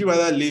 Would you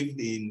rather live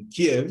in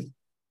Kiev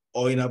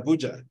or in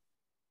Abuja?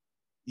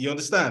 You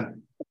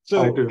understand? I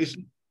So do.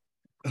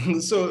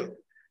 so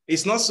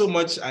it's not so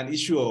much an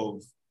issue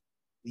of,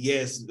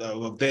 yes,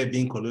 of there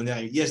being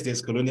colonial. Yes,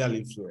 there's colonial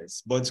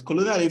influence, but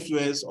colonial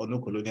influence or no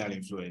colonial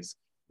influence,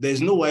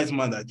 there's no white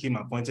man that came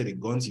and pointed a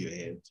gun to your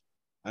head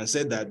and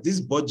said that this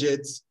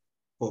budget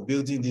for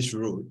building this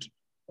road,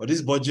 or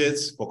this budget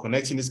for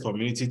connecting this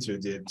community to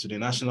the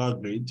national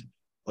grid,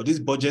 or this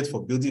budget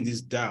for building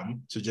this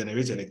dam to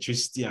generate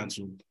electricity and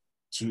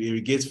to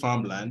irrigate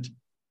farmland,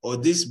 or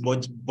this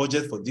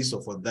budget for this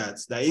or for that,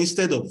 that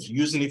instead of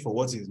using it for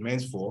what it's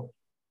meant for,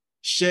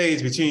 share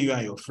it between you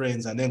and your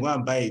friends and then go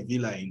and buy a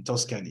villa in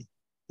Tuscany.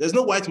 There's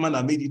no white man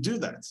that made you do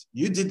that.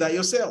 You did that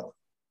yourself.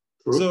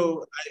 True.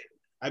 So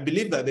I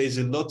believe that there's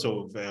a lot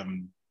of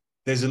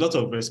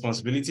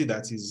responsibility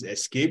that is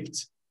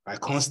escaped by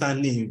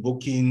constantly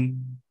invoking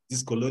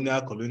this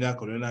colonial.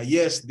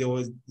 Yes, there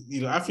was,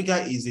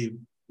 Africa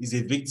is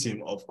a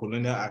victim of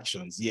colonial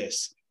actions.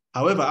 Yes.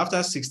 However,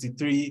 after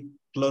 63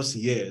 plus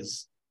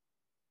years,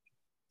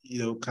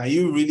 can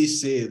you really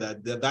say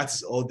that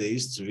that's all there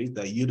is to it,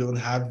 that you don't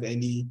have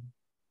any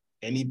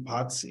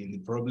parts in the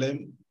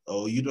problem,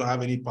 or you don't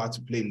have any part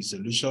to play in the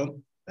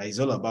solution, that is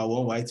all about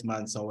one white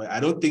man somewhere? I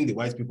don't think the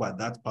white people are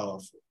that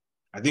powerful.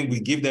 I think we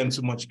give them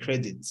too much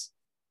credit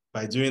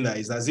by doing that.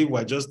 It's as if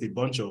we're just a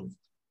bunch of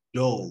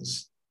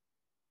dolls.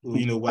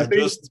 We're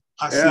just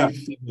passive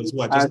figures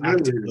who are just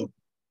acting.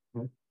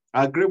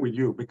 I agree with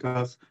you,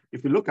 because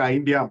if you look at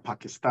India and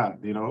Pakistan,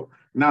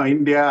 now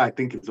India, I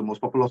think, is the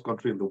most populous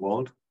country in the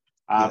world.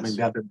 Yes.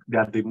 And they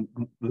are the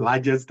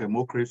largest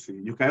democracy.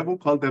 You can even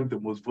call them the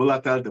most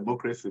volatile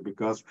democracy,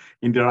 because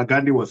Indira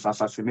Gandhi was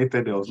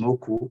assassinated. There was no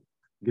coup.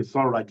 The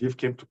son Rajiv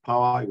came to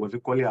power. He was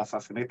equally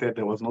assassinated.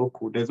 There was no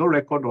coup. There's no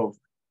record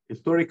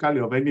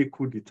historically of any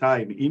coup d'etat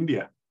in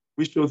India,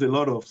 which shows a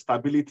lot of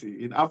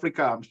stability. In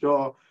Africa, I'm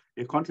sure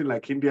a country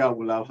like India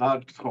will have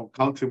had some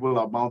countable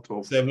amount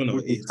of 7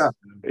 or 8.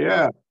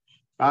 Yeah.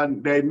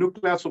 And the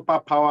nuclear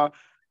superpower,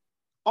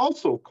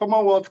 also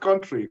Commonwealth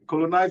country,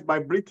 colonized by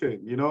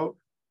Britain,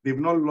 they've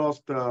not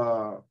lost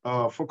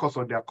focus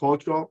on their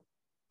culture.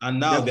 And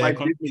now their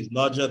economy is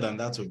larger than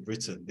that of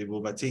Britain. They've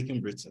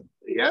overtaken Britain.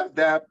 Yeah,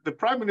 the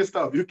Prime Minister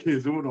of UK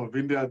is one of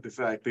India,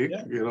 I think,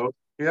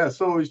 Yeah,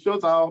 so it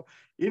shows how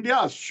India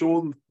has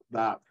shown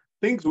that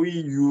things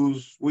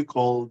we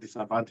call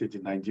disadvantage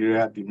in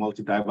Nigeria, the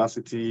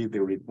multi-diversity,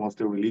 the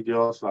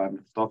multi-religious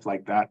and stuff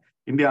like that.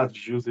 India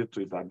has used it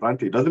to its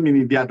advantage. Doesn't mean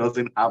India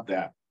doesn't have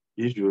their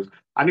issues.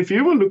 And if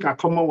you even look at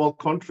Commonwealth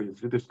countries,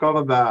 you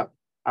discover that,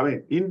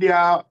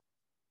 India,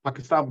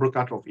 Pakistan broke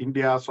out of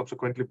India,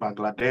 subsequently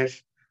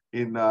Bangladesh.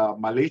 In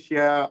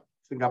Malaysia,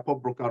 Singapore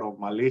broke out of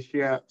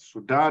Malaysia.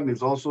 Sudan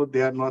is also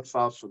there, not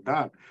South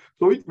Sudan.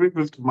 So which brings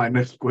me to my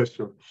next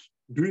question.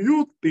 Do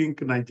you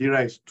think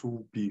Nigeria is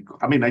too big?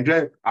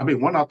 Nigeria,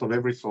 one out of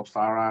every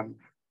sub-Saharan,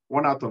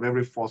 1 out of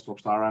every 4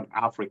 sub-Saharan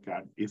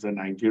African is a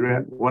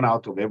Nigerian. 1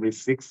 out of every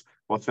 6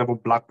 or 7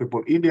 Black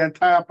people in the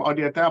entire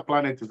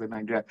planet is a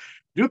Nigerian.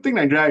 Do you think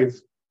Nigeria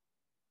is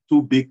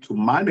too big to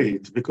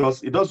manage?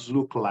 Because it does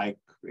look like,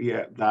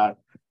 that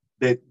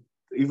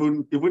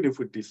even if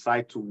we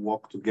decide to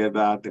work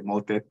together, the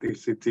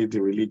multi-ethnicity,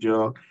 the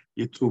religion,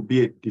 it will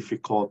be a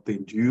difficult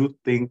thing. Do you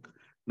think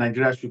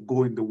Nigeria should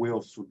go in the way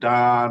of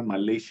Sudan,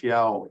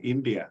 Malaysia, or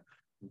India,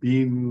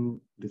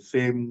 being the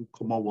same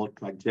Commonwealth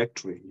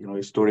trajectory,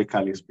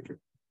 historically speaking?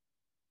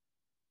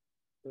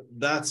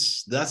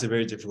 That's a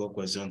very difficult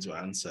question to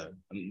answer.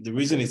 And the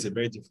reason it's a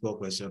very difficult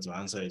question to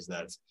answer is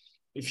that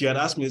if you had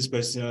asked me this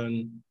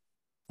question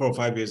 4 or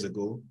 5 years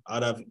ago, I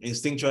would have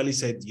instinctually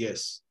said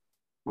yes.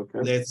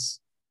 Okay.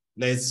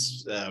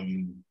 Let's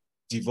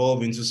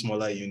devolve into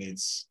smaller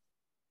units,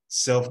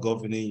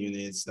 self-governing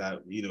units that,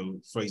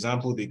 for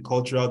example, the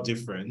cultural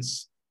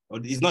difference, or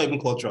it's not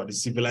even cultural, the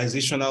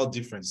civilizational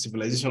difference,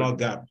 civilizational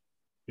gap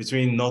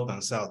between North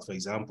and South, for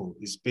example,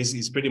 is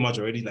pretty much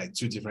already like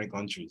 2 different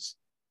countries.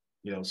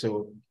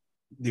 So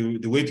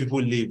the way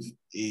people live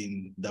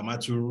in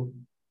Damaturu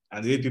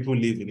and the way people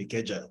live in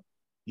Ikeja,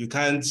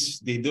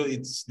 there's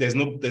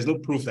no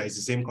proof that it's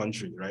the same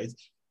country, right?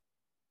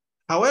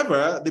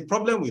 However, the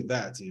problem with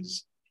that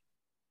is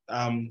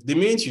the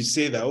minute you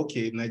say that,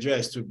 okay, Nigeria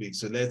is too big,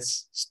 so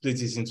let's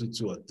split it into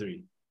 2 or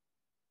 3.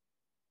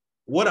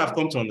 What I've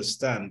come to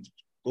understand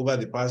over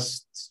the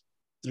past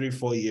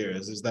 3-4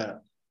 years is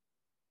that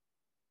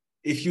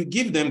if you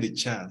give them the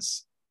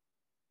chance,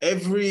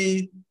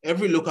 every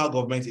local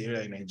government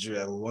area in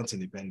Nigeria will want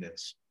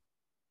independence.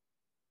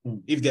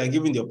 If they are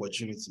given the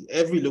opportunity,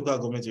 every local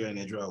government area in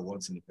Nigeria will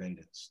want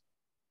independence.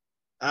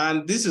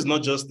 And this is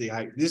not just the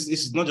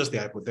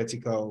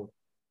hypothetical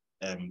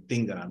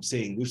thing that I'm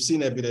saying. We've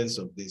seen evidence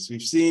of this.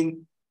 We've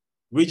seen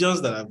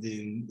regions that have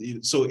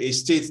been, so a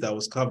state that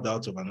was carved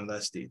out of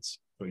another state,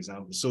 for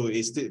example. So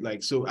a state I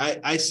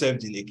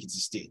served in Ekiti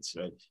State,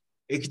 right?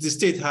 Ekiti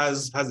State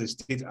has a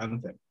state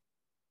anthem.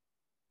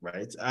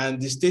 right?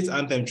 And the state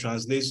anthem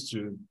translates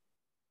to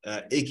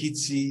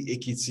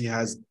Ekiti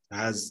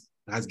has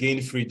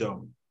gained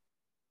freedom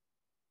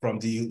from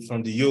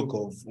the yoke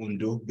of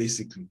Ondo,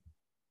 basically.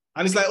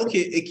 And it's like,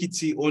 okay,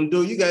 Ekiti,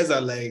 Ondo, you guys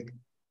are like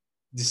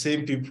the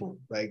same people.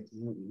 Like,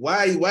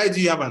 why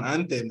do you have an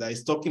anthem that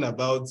is talking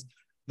about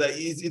that?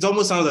 It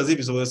almost sounds as if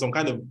it was some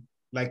kind of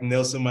like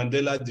Nelson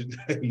Mandela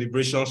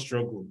liberation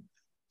struggle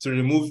to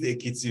remove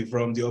Ekiti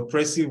from the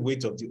oppressive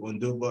weight of the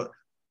Ondo, but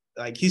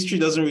like history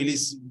doesn't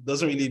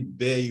really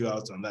bear you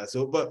out on that.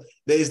 So, but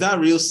there is that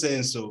real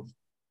sense of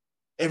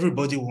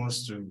everybody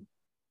wants to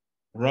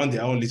run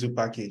their own little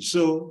package.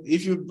 So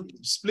if you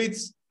split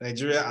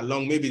Nigeria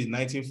along maybe the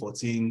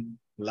 1914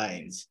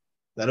 lines,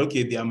 that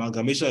okay, the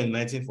amalgamation in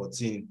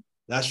 1914,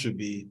 that should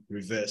be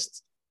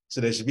reversed. So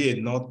there should be a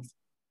North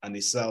and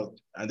a South,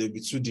 and there'll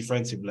be two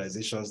different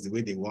civilizations the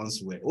way they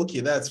once were. Okay,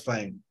 that's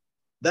fine.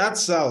 That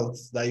South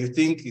that you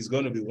think is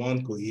going to be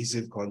one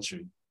cohesive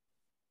country,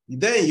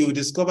 then you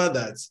discover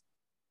that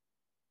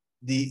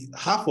the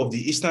half of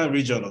the eastern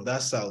region of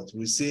that South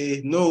will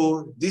say,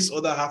 no, this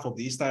other half of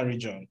the eastern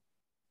region,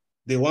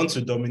 they want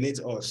to dominate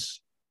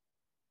us.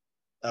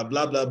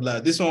 Blah, blah, blah.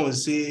 This one will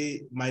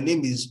say, my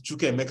name is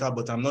Chukwuemeka,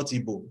 but I'm not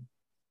Igbo.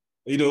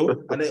 You know,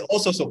 and then all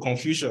sorts of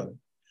confusion.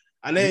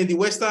 And then in the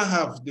western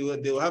half, they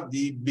will have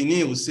the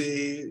Benin will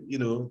say, you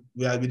know,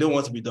 we don't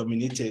want to be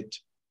dominated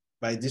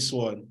by this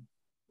one.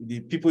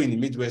 The people in the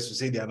Midwest will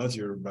say they are not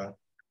Yoruba.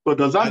 But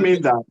does that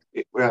mean that,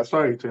 well,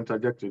 sorry to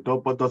interject you,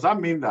 but does that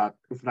mean that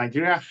if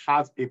Nigeria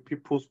has a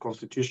people's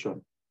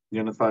constitution,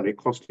 you understand, a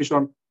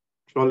constitution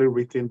purely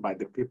written by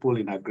the people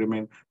in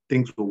agreement,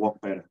 things will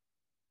work better?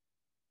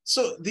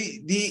 So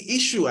the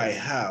issue I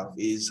have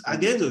is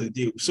at the end of the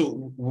day,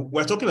 so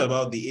we're talking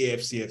about the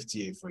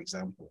AFCFTA, for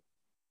example,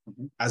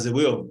 as a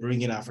way of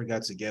bringing Africa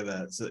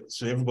together.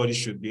 So everybody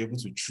should be able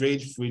to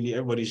trade freely.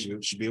 Everybody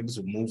should be able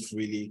to move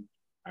freely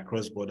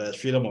across borders,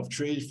 freedom of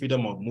trade,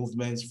 freedom of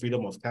movement,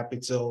 freedom of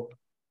capital.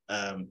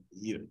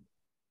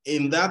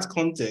 In that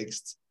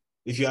context,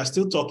 if you are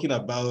still talking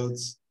about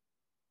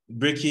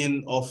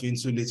breaking off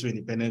into little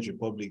independent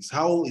republics,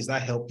 how is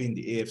that helping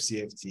the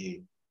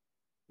AFCFTA?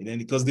 And then,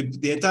 because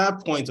the entire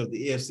point of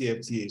the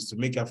AFCFTA is to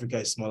make Africa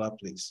a smaller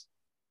place.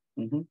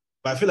 But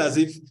I feel as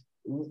if,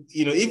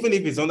 you know, even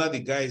if it's under the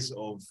guise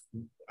of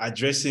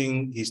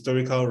addressing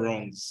historical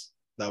wrongs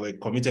that were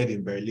committed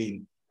in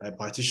Berlin,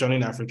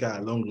 partitioning Africa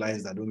along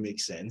lines that don't make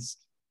sense,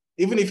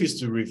 even if it's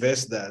to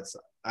reverse that,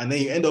 and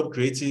then you end up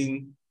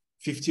creating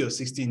 50 or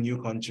 60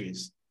 new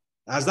countries,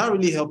 has that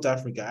really helped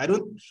Africa?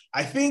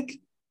 I think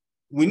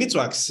we need to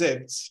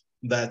accept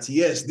that,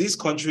 yes, these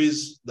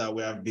countries that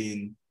we have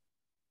been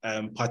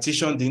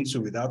partitioned into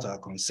without our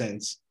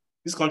consent,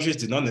 these countries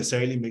did not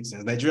necessarily make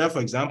sense. Nigeria,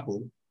 for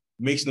example,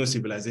 makes no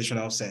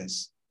civilizational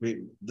sense.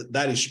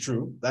 That is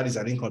true. That is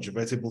an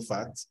incontrovertible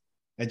fact.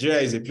 Nigeria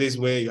is a place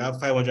where you have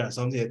 500 and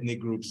something ethnic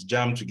groups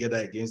jammed together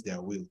against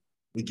their will.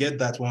 We get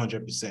that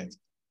 100%.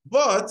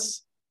 But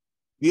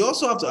we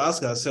also have to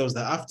ask ourselves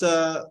that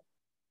after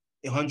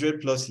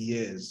 100+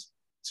 years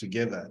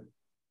together,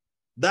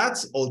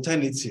 that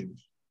alternative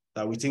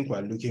that we think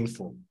we're looking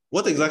for,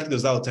 what exactly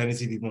does that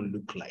alternative even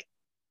look like?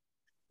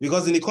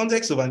 Because in the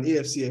context of an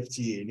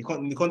AFCFTA,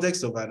 in the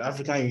context of an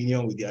African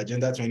Union with the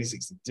Agenda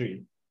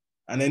 2063,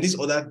 and then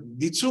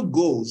the two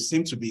goals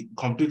seem to be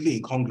completely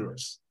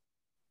incongruous.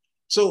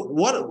 So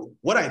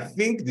what I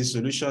think the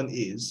solution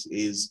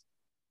is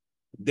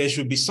there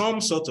should be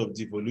some sort of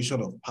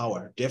devolution of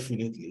power,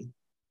 definitely,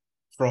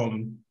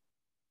 from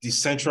the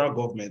central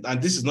government.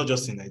 And this is not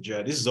just in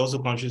Nigeria. This is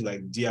also countries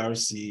like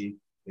DRC,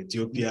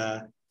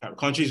 Ethiopia,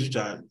 countries which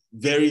are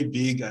very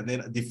big. And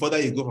then the further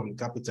you go from the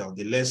capital,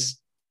 the less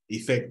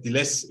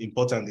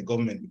important the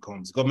government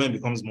becomes. Government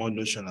becomes more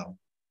notional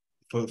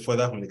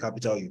further from the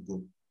capital you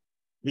go,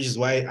 which is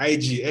why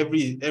IG,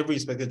 every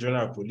Inspector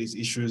General of Police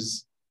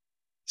issues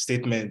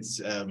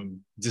statements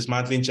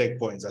dismantling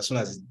checkpoints as soon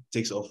as it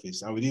takes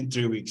office. And within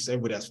 3 weeks,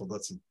 everybody has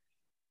forgotten.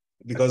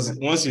 Because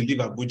once you leave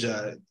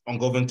Abuja,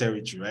 ungoverned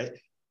territory, right?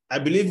 I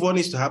believe what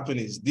needs to happen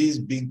is these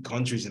big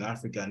countries in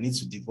Africa need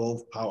to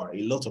devolve power,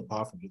 a lot of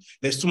power from it.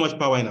 There's too much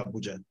power in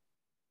Abuja.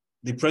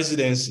 The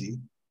presidency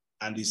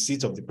and the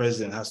seat of the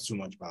president has too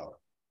much power.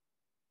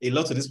 A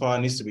lot of this power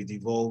needs to be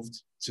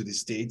devolved to the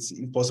states,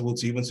 if possible,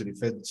 to even to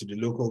the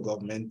local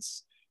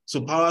governments.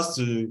 So powers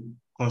to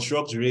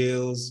construct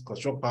rails,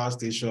 construct power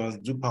stations,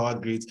 do power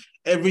grids,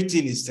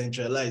 everything is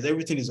centralized.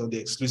 Everything is on the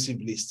exclusive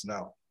list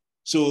now.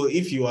 So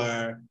if you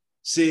are,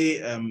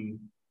 say,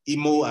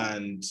 Imo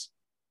and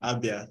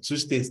Abia, two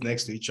states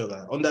next to each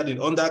other,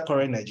 under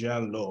current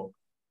Nigerian law,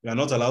 you are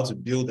not allowed to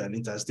build an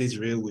interstate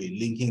railway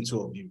linking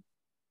two of you.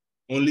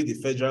 Only the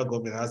federal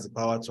government has the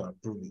power to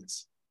approve it.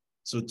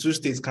 So two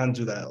states can't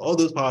do that. All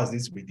those powers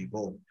need to be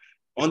devolved.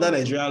 Under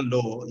Nigerian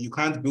law, you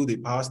can't build a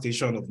power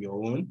station of your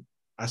own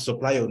and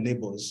supply your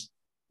neighbors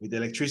with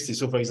electricity.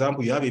 So for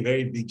example, you have a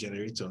very big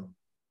generator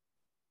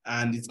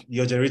and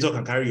your generator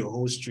can carry your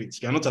whole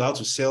street. You're not allowed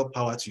to sell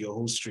power to your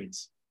whole street.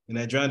 The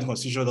Nigerian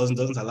constitution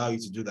doesn't allow you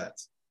to do that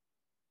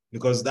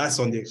because that's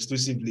on the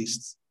exclusive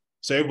list.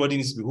 So everybody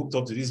needs to be hooked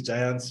up to this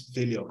giant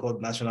failure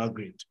called national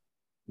grid.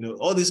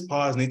 All these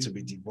powers need to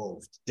be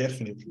devolved,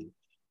 definitely,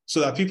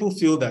 so that people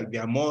feel that they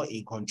are more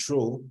in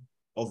control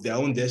of their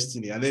own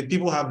destiny. And then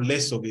people have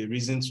less of a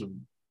reason to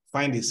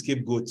find a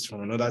scapegoat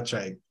from another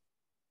tribe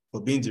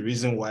for being the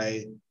reason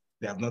why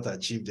they have not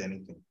achieved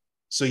anything.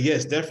 So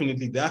yes,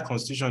 definitely that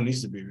constitution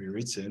needs to be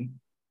rewritten.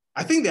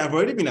 I think there have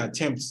already been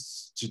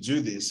attempts to do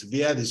this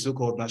via the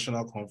so-called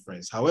national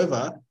conference.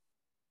 However,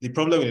 the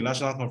problem with the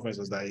national conference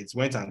was that it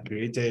went and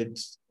created,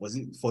 was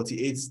it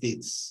 48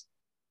 states?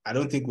 I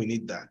don't think we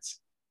need that.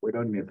 We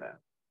don't need that.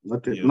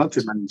 Not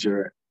in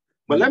Nigeria.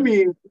 But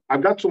No.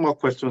 I've got two more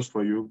questions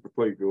for you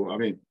before you go.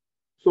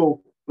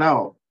 So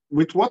now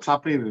with what's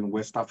happening in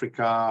West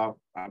Africa,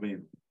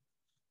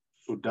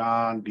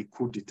 Sudan, the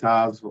coup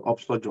d'etats, the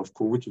upsurge of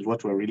coup, which is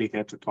what we're really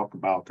here to talk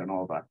about and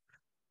all that.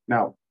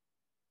 Now,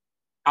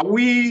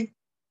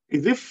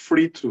 is it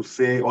free to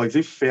say, or is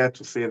it fair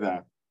to say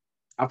that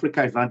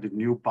Africa is not the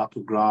new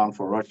battleground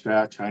for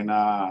Russia,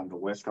 China, and the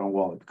Western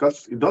world?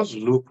 Because it does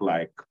look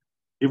like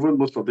even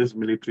most of these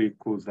military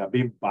coups are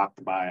being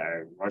backed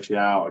by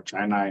Russia or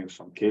China in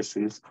some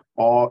cases,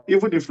 or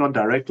even if not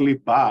directly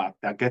backed,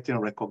 they're getting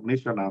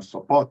recognition and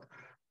support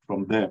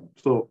from them.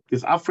 So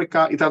is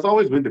Africa, it has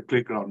always been the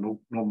playground,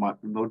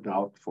 no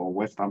doubt, for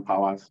Western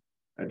powers,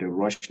 the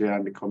Russia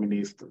and the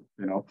communists,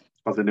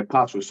 because in the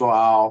past we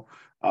saw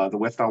how the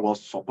Western world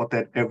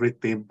supported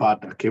everything bad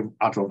that came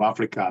out of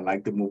Africa,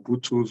 like the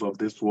Mobutus of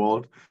this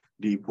world,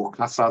 the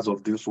Bokasas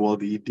of this world,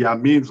 the Idi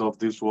Amins of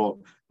this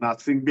world. Now,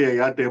 Singbe,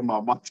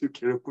 Yadema, Matthew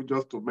Kirikou,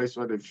 just to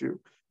mention a few.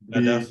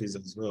 Gaddafi's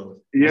as well.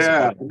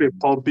 The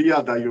Paul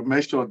Biya that you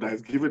mentioned that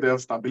is giving them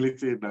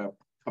stability in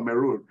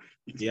Cameroon.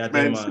 He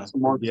spent 6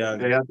 months.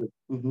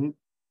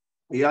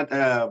 He had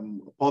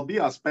Paul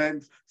Biya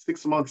spent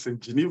 6 months in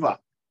Geneva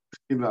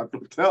in a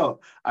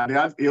hotel,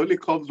 and he only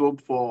comes home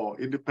for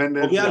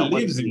Independence. Paul Biya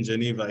lives in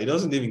Geneva. He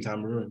doesn't live in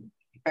Cameroon.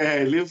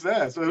 He lives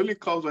there, so he only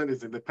comes when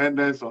it's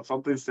independence or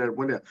something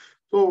ceremonial.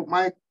 So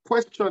my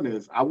question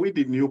is, are we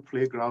the new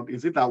playground?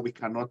 Is it that we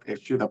cannot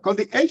eschew that? Because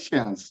the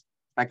Asians,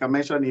 like I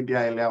mentioned India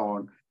earlier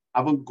on,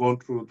 haven't gone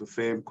through the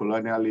same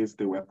colonialists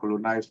they were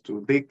colonized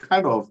to. The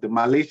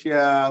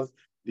Malaysians,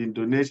 the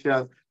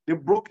Indonesians, they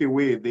broke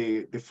away.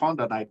 They found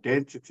an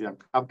identity and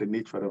have the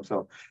need for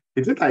themselves.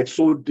 Is it like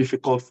so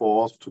difficult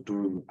for us to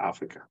do in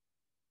Africa?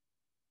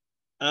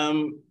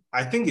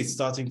 I think it's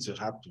starting to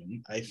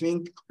happen. I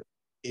think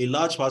a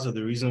large part of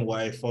the reason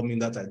why forming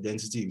that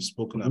identity you've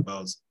spoken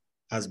about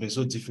has been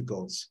so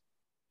difficult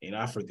in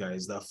Africa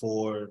is that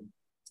for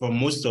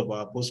most of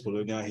our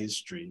post-colonial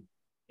history,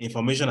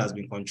 information has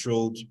been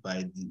controlled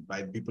by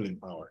people in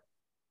power.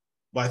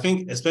 But I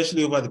think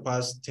especially over the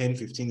past 10,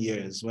 15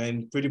 years,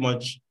 when pretty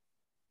much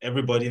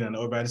everybody in an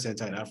urban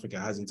center in Africa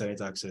has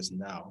internet access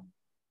now,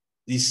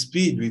 the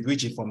speed with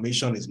which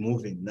information is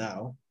moving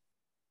now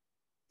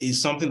is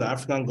something that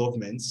African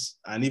governments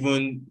and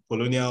even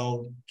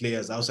colonial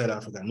players outside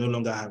Africa no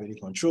longer have any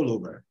control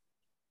over.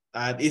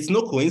 And it's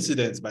no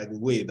coincidence, by the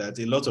way, that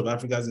a lot of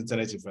Africa's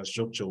internet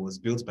infrastructure was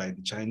built by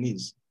the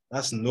Chinese.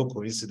 That's no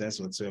coincidence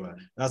whatsoever.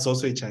 That's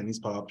also a Chinese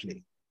power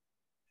play.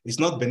 It's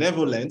not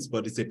benevolent,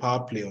 but it's a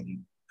power play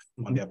on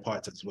their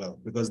part as well,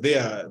 because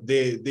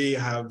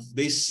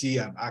they see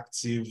an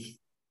active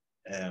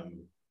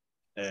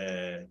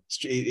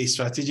a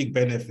strategic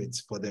benefit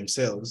for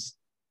themselves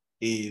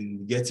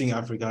in getting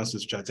Africans to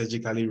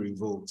strategically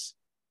revolt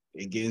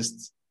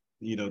against,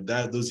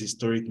 those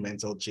historic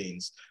mental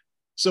chains.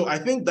 So I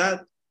think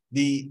that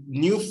the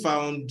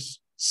newfound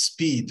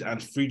speed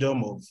and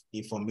freedom of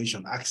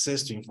information,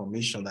 access to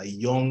information that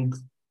young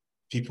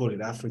people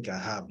in Africa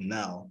have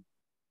now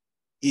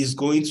is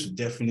going to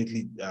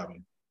definitely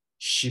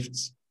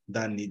shift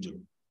that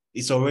needle.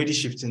 It's already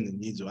shifting the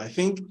needle. I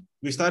think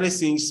we started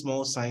seeing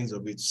small signs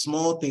of it,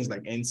 small things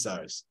like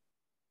NSARS.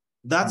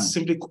 That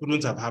simply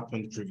couldn't have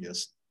happened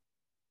previously.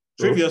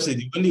 Previously,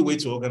 the only way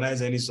to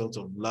organize any sort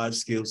of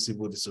large-scale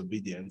civil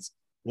disobedience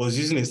was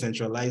using a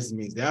centralized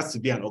means. There has to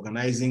be an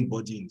organizing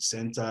body in the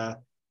center,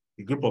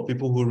 a group of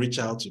people who reach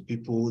out to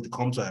people, they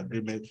come to an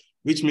agreement,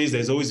 which means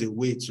there's always a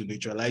way to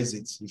neutralize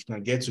it if you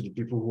can get to the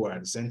people who are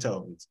at the center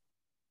of it.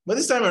 But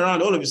this time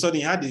around, all of a sudden,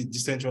 you had a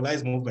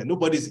decentralized movement.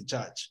 Nobody's in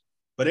charge,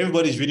 but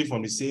everybody's reading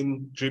from the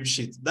same crib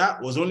sheet.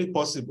 That was only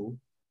possible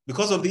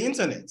because of the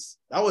internet.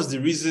 That was the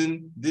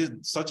reason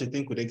such a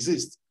thing could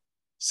exist.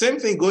 Same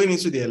thing going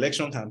into the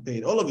election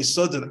campaign. All of a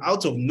sudden,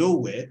 out of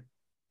nowhere,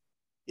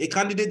 a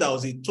candidate that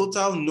was a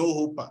total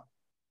no-hoper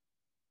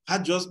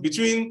had just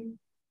between,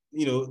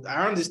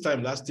 around this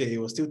time last year, he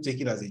was still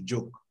taken as a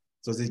joke.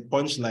 It was a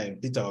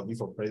punchline, Peter Obi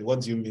for president.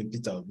 What do you mean,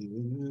 Peter Obi?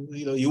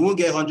 You won't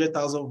get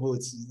 100,000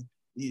 votes,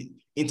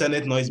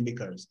 internet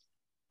noisemakers.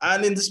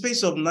 And in the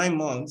space of 9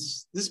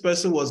 months, this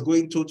person was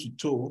going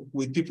toe-to-toe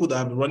with people that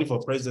have been running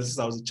for president since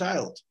I was a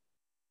child.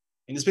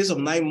 In the space of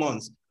 9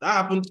 months, that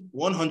happened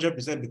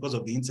 100% because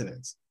of the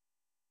internet.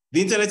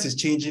 The internet is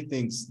changing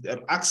things.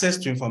 Access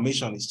to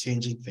information is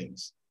changing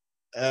things.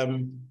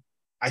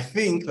 I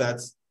think that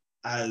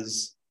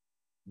as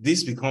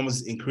this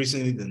becomes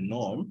increasingly the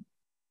norm,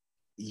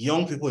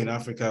 young people in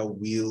Africa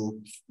will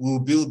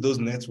build those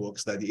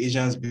networks that the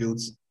Asians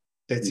built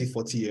 30,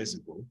 40 years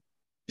ago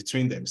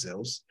between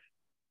themselves.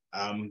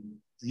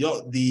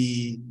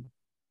 The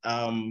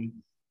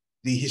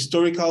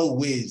historical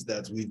ways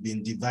that we've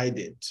been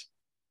divided,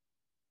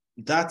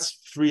 that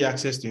free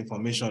access to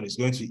information is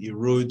going to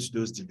erode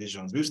those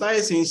divisions. We've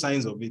started seeing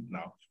signs of it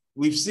now.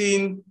 We've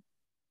seen,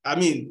 I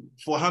mean,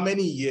 for how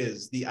many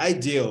years, the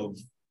idea of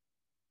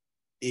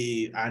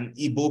an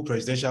Igbo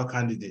presidential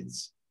candidate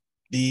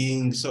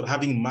being sort of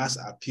having mass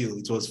appeal,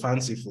 it was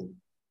fanciful.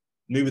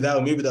 Maybe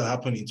that'll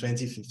happen in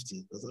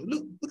 2050.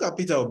 Look at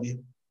Peter Obi.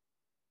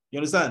 You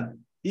understand?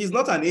 He's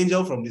not an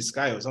angel from the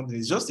sky or something.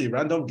 He's just a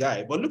random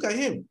guy. But look at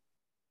him.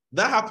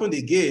 That happened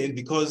again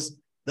because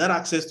that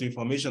access to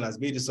information has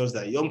made it such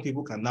that young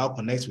people can now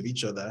connect with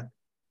each other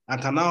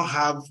and can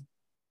now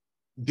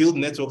build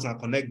networks and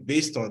connect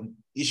based on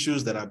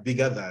issues that are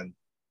bigger than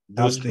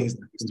those things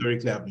that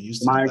historically have been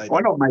used to divide.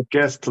 One of my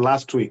guests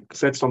last week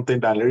said something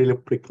that really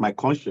pricked my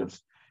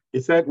conscience. He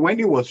said when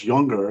he was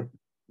younger,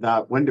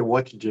 that when they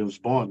watched James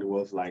Bond, it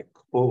was like,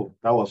 oh,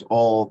 that was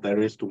all there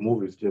is to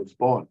movies, James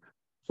Bond.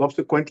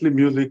 Subsequently,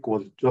 music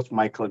was just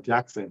Michael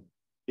Jackson.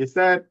 He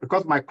said,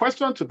 because my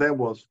question to them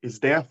was, is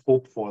there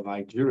hope for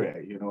Nigeria?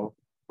 You know,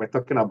 we're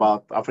talking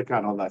about Africa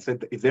and all that. I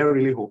said, is there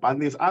really hope?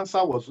 And his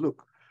answer was,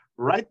 look,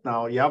 right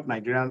now you have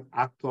Nigerian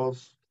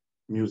actors,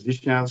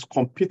 musicians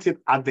competing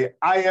at the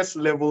highest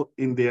level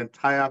in the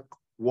entire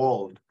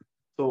world.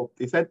 So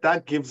he said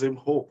that gives him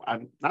hope.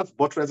 And that's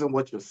buttressing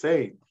what you're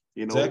saying,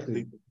 you know,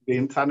 exactly. the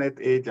internet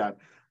age. And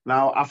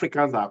now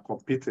Africans are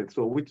competing.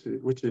 So which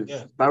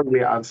is that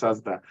really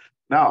answers that.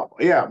 Now,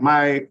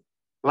 my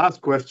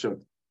last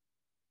question.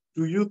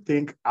 Do you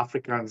think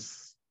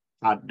Africans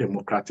are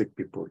democratic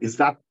people? Is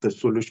that the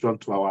solution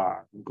to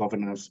our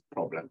governance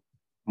problem?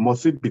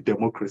 Must it be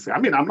democracy? I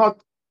mean, I'm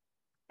not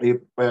a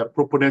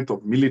proponent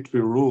of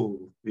military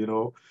rule, you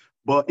know,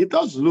 but it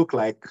does look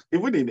like,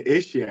 even in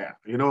Asia,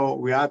 you know,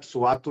 we had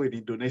Suharto in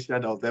Indonesia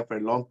that was there for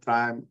a long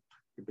time.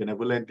 The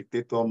benevolent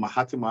dictator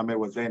Mahathir Mohamad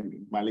was there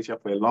in Malaysia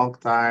for a long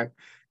time.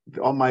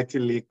 The almighty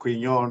Lee Kuan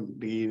Yew,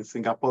 the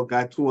Singapore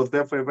guy, too, was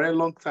there for a very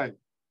long time.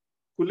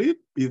 Could it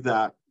be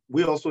that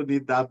we also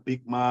need that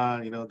big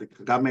man, you know, the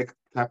Kagame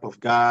type of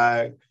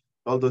guy,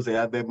 all those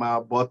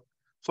Ayadema, but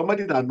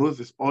somebody that knows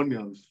his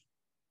onions,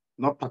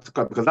 not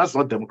particular, because that's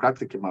not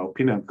democratic in my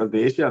opinion, because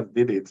the Asians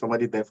did it,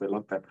 somebody there for a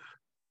long time.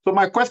 So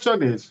my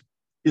question is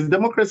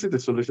democracy the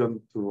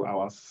solution to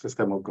our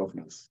system of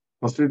governance,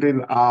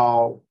 considering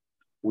how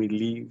we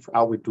live,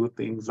 how we do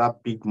things,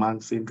 that big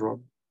man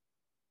syndrome?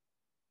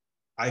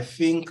 I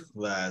think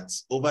that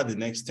over the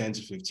next 10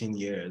 to 15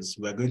 years,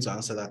 we're going to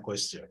answer that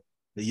question.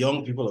 The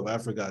young people of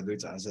Africa are going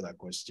to answer that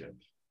question.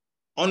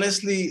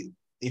 Honestly,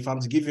 if I'm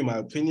to give you my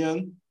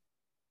opinion,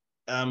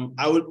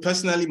 I would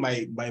personally,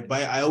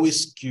 I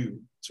always skew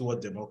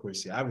toward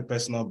democracy. I have a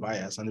personal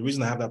bias. And the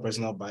reason I have that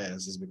personal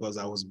bias is because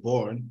I was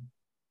born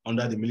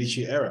under the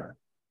military era.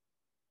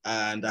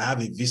 And I have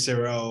a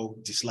visceral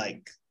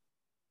dislike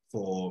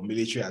for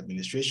military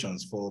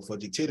administrations, for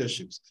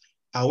dictatorships.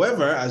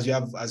 However, as you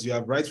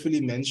have rightfully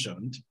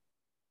mentioned,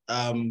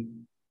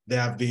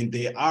 there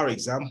are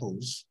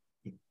examples,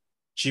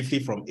 chiefly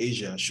from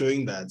Asia,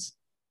 showing that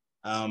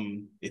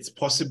it's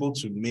possible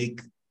to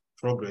make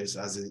progress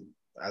as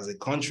a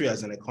country,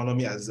 as an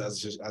economy, as a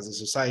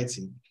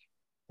society,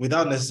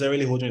 without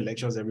necessarily holding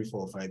elections every 4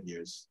 or 5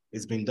 years.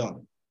 It's been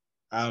done.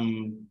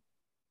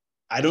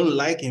 I don't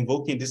like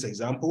invoking this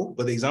example,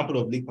 but the example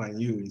of Lee Kuan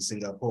Yew in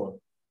Singapore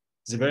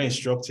is a very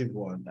instructive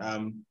one.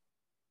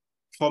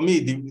 For me,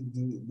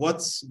 what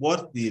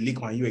the Lee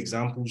Kuan Yew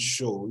example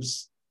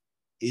shows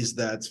is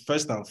that,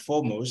 first and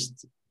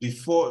foremost,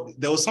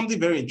 there was something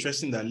very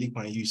interesting that Lee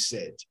Kuan Yew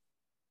said.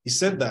 He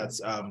said that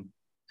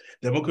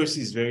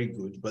democracy is very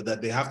good, but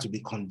that there have to be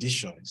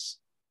conditions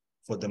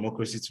for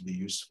democracy to be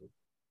useful.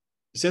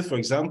 He said, for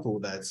example,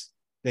 that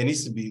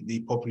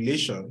the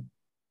population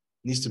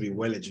needs to be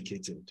well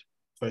educated,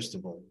 first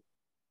of all.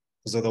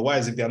 Because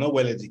otherwise, if they're not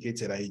well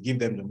educated and you give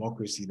them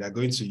democracy, they're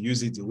going to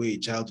use it the way a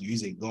child will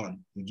use a gun.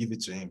 You give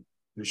it to him,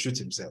 he'll shoot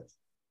himself.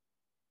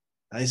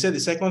 And he said the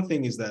second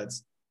thing is that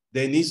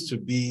there needs to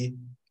be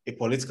a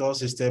political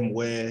system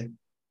where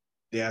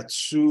there are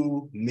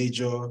two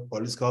major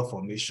political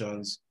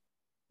formations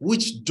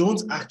which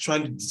don't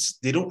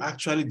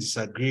actually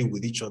disagree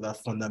with each other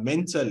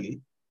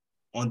fundamentally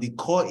on the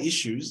core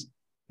issues.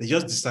 They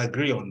just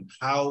disagree on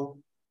how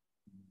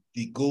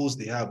the goals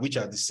they have, which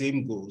are the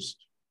same goals,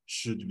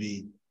 should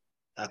be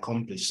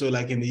accomplished. So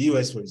like in the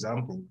US, for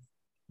example,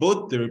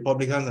 both the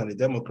Republicans and the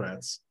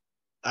Democrats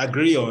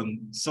agree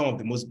on some of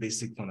the most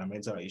basic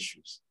fundamental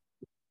issues.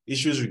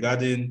 Issues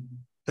regarding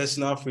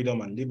personal freedom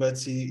and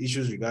liberty,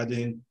 issues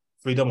regarding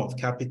freedom of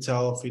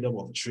capital, freedom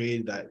of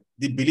trade, that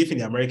the belief in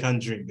the American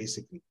dream,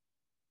 basically,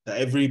 that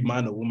every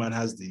man or woman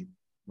has the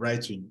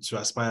right to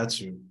aspire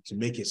to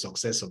make a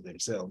success of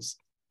themselves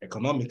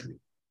economically.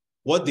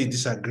 What they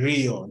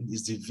disagree on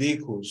is the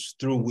vehicles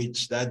through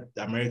which that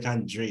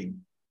American dream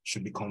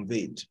should be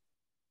conveyed.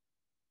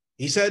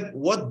 He said,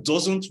 what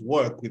doesn't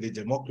work with a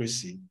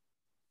democracy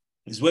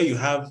is where you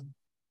have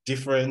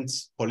different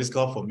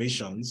political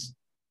formations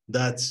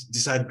that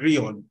disagree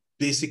on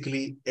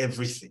basically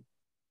everything.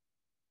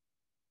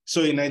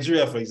 So in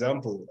Nigeria, for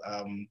example,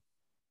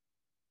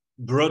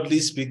 broadly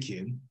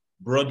speaking,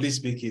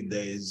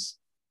 there's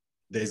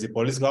a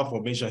political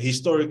formation.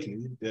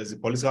 Historically, there's a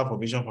political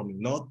formation from the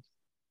north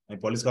and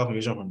a political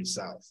formation from the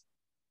south,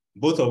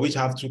 both of which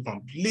have two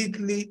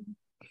completely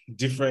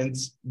different,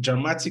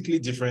 dramatically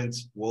different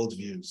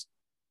worldviews.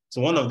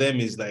 So one of them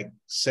is like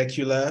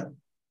secular,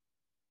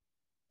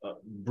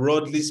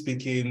 broadly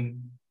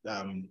speaking,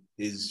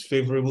 is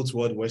favorable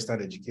toward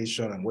Western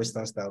education and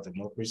Western style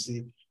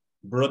democracy.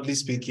 Broadly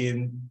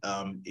speaking,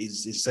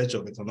 is in search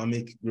of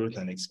economic growth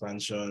and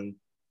expansion.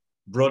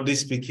 Broadly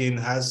speaking,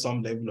 has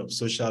some level of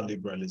social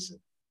liberalism.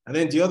 And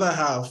then the other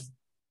half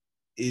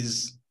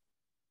is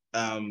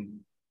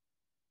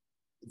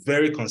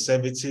very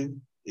conservative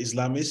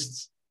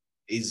Islamist,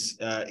 is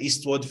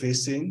eastward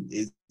facing,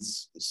 is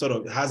sort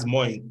of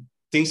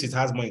thinks it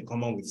has more in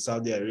common with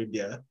Saudi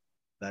Arabia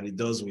than it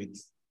does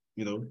with,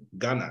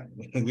 Ghana,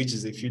 which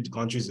is a few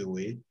countries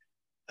away.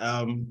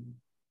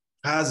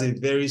 Has a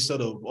very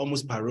sort of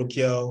almost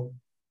parochial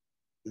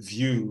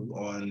view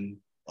on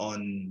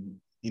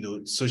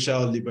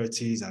social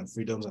liberties and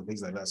freedoms and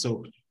things like that.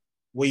 So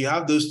when you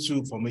have those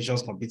two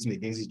formations competing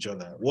against each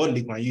other, what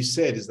Lee Kuan Yew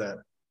said is that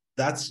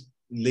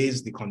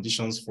lays the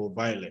conditions for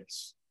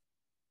violence.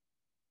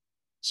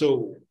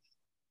 So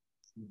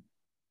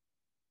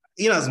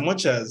in as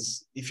much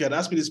as, if you had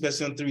asked me this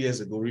question 3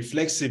 years ago,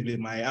 reflexively,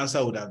 my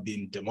answer would have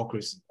been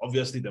democracy,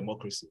 obviously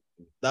democracy,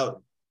 that,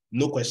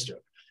 no question.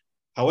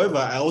 However,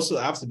 I also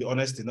have to be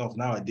honest enough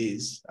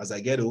nowadays, as I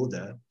get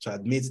older, to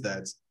admit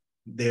that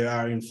there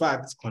are, in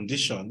fact,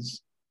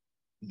 conditions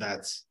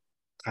that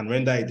can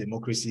render a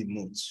democracy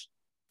moot.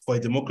 For a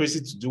democracy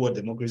to do what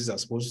democracies are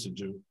supposed to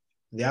do,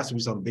 there has to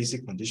be some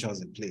basic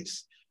conditions in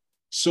place.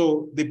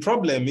 So the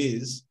problem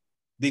is,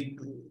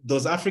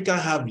 does Africa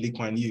have Lee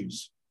Kuan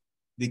Yews?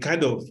 The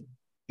kind of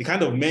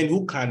men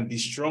who can be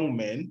strong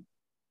men,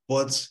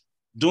 but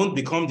don't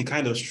become the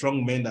kind of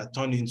strong men that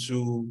turn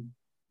into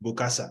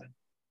Bokassa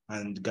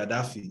and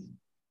Gaddafi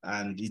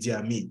and Idi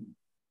Amin.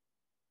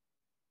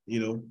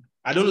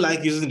 I don't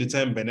like using the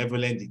term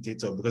benevolent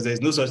dictator because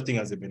there's no such thing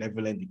as a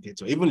benevolent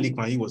dictator. Even Lee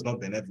Kuan Yew was not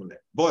benevolent,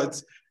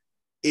 but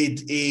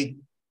a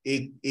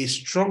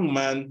strong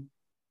man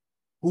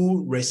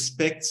who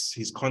respects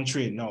his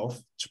country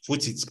enough to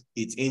put its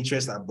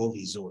interest above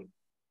his own.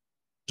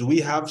 Do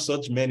we have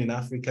such men in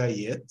Africa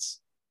yet?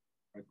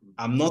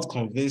 I'm not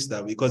convinced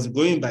that, because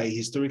going by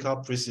historical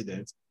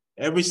precedent,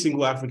 every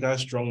single African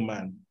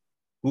strongman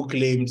who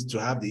claimed to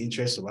have the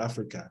interests of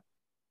Africa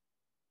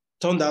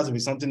turned out to be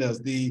something else.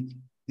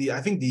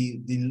 I think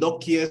the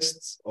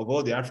luckiest of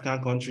all the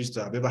African countries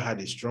to have ever had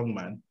a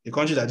strongman, the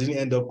country that didn't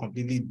end up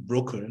completely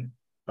broken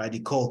by the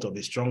cult of a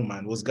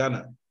strongman, was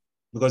Ghana,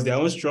 because their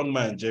own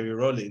strongman, Jerry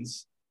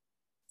Rawlings,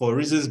 for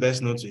reasons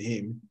best known to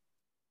him,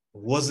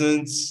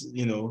 wasn't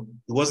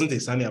a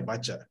Sani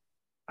Abacha.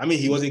 I mean,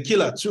 he was a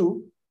killer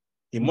too.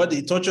 He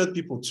tortured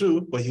people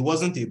too, but he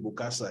wasn't a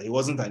Bokassa. He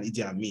wasn't an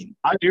Idi Amin.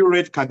 How do you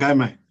rate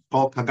Kagame,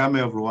 Paul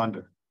Kagame of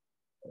Rwanda?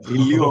 In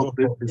lieu of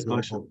this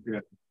discussion, yeah.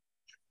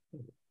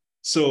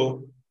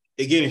 So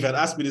again, if you had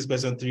asked me this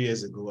question 3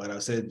 years ago, and I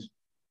said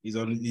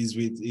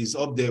he's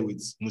up there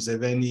with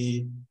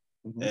Museveni,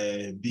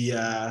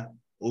 Biya,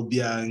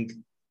 Obiang,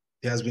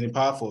 he has been in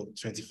power for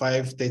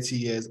 25, 30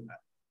 years.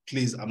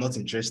 Please, I'm not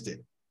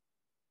interested.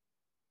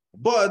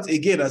 But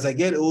again, as I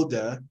get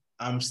older,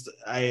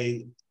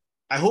 I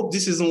hope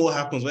this isn't what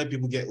happens when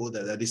people get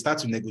older, that they start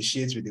to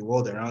negotiate with the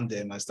world around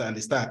them and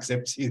they start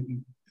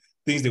accepting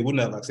things they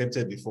wouldn't have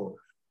accepted before.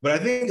 But I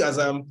think as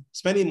I'm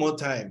spending more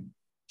time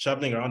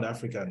traveling around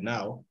Africa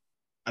now,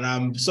 and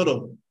I'm sort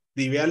of,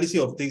 the reality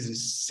of things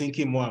is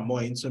sinking more and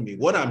more into me.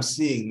 What I'm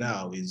seeing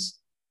now is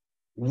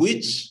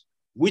which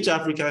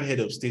African head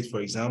of state, for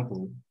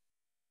example,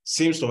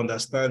 seems to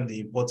understand the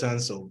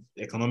importance of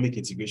economic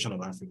integration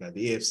of Africa,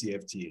 the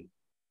AFCFTA.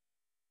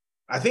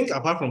 I think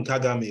apart from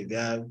Kagame,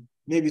 there are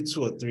maybe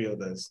 2 or 3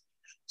 others.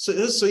 So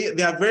yeah,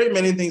 there are very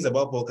many things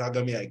about Paul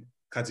Kagame I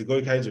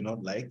categorically do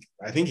not like.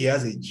 I think he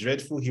has a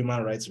dreadful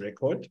human rights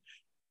record.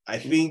 I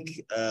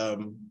think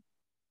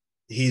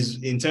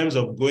he's, in terms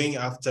of going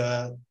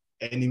after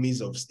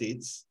enemies of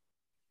states,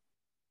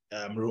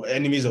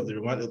 enemies of the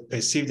Rwanda,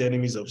 perceived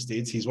enemies of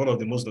states, he's one of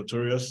the most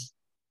notorious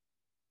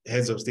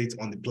heads of state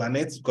on the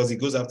planet, because he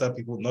goes after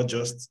people not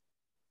just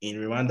in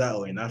Rwanda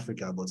or in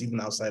Africa, but even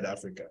outside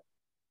Africa.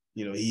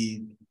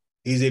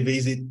 He's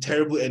a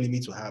terrible enemy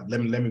to have.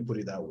 Let me put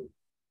it that way.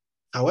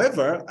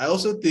 However, I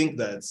also think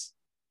that,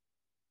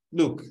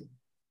 look,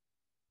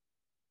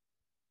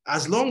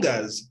 as long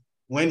as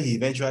when he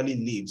eventually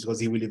leaves, because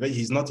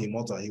he's not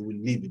immortal, he will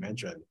leave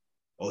eventually,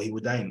 or he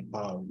will die in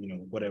power,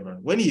 whatever.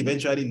 When he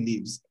eventually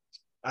leaves,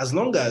 as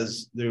long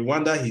as the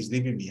Rwanda he's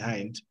leaving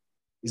behind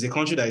is a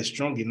country that is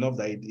strong enough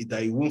that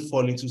it won't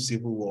fall into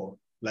civil war,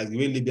 like the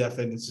way Libya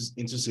fell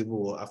into civil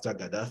war after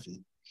Gaddafi.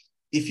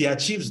 If he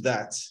achieves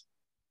that,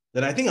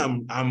 then I think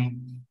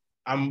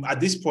I'm at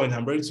this point,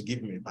 I'm ready to give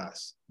him a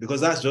pass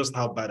because that's just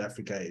how bad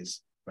Africa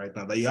is right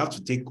now, that you have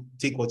to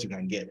take what you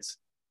can get.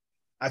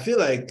 I feel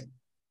like,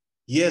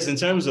 yes, in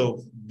terms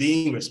of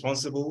being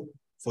responsible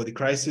for the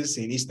crisis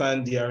in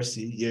Eastern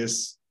DRC,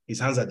 yes, his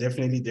hands are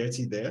definitely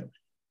dirty there.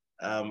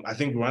 I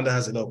think Rwanda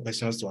has a lot of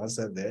questions to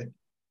answer there.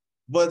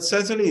 But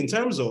certainly in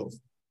terms of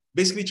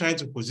basically trying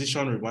to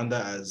position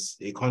Rwanda as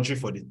a country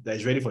that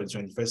is ready for the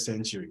 21st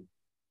century,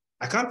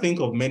 I can't think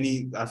of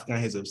many African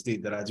heads of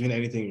state that are doing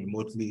anything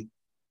remotely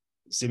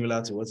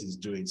similar to what he's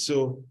doing.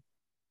 So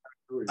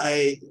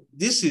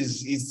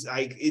it's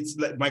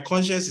like my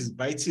conscience is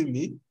biting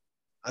me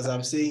as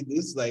I'm saying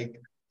this.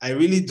 Like, I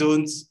really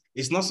don't,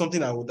 it's not something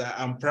that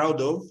I'm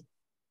proud of,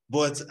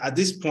 but at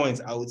this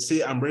point, I would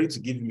say I'm ready to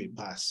give him a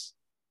pass,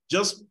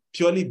 just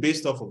purely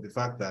based off of the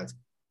fact that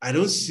I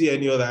don't see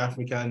any other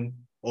African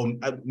or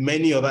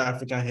many other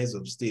African heads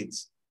of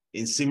states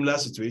in similar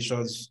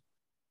situations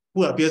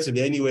who appear to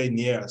be anywhere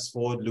near as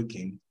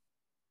forward-looking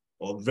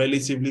or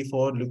relatively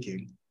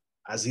forward-looking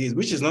as he is,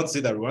 which is not to say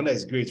that Rwanda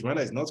is great.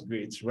 Rwanda is not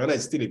great. Rwanda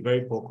is still a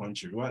very poor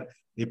country.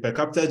 The per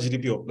capita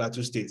GDP of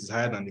Plateau State is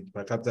higher than the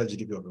per capita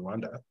GDP of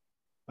Rwanda.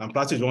 And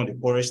Plateau is one of the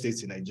poorest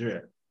states in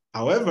Nigeria.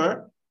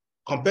 However,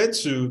 compared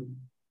to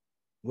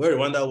where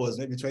Rwanda was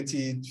maybe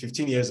 20,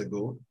 15 years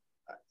ago,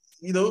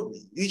 you know,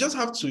 you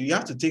have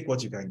to take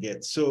what you can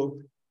get. So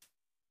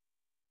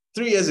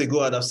 3 years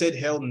ago, I'd have said,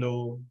 hell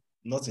no,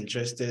 not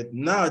interested.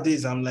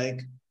 Nowadays, I'm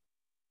like,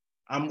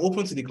 I'm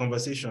open to the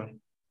conversation.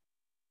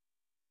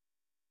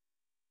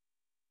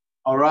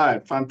 All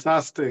right,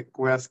 fantastic.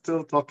 We're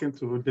still talking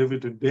to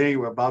David today.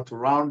 We're about to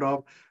round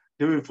up.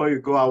 David, before you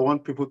go, I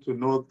want people to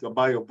know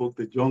about your book,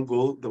 The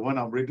Jungle, the one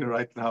I'm reading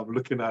right now. I'm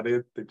looking at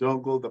it, The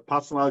Jungle, the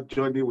personal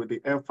journey with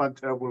the infant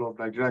terrible of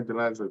Nigerian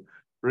journalism.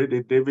 Read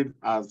it. David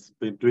has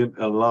been doing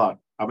a lot.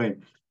 I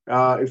mean,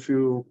 if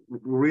you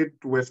read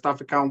West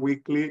African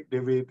Weekly,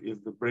 David is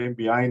the brain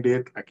behind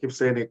it. I keep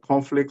saying it,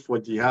 Conflict for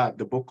Jihad.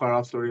 The Boko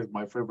Haram story is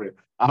my favorite.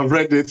 I've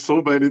read it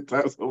so many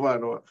times over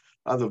and over.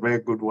 That's a very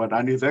good one.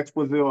 And his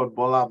expose on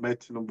Bola Ahmed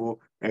Tinubu,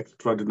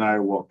 extraordinary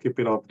work. Keep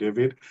it up,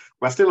 David.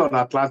 We're still on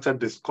Atlanta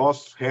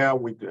Discourse here.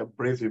 We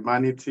embrace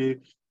humanity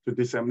to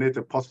disseminate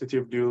the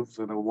positive news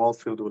in a world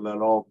filled with a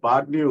lot of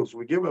bad news.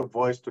 We give a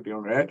voice to the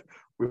unread.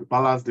 We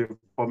balance the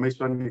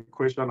information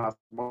equation as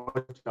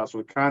much as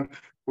we can.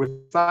 We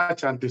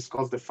search and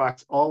discuss the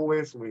facts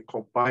always. We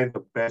combine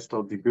the best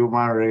of the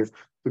human race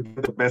to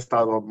get the best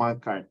out of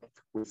mankind.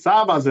 We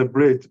serve as a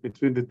bridge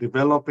between the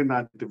developing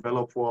and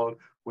developed world.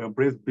 We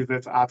embrace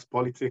business, arts,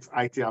 politics,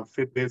 IT, and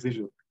faith-based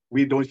issues.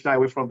 We don't shy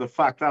away from the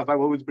facts. That's why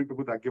we always bring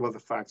people that give us the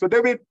facts. So,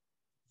 David,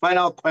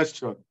 final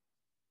question.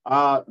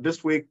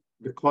 This week,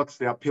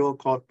 the appeal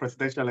court,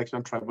 Presidential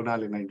Election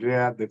Tribunal in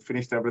Nigeria, they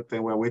finished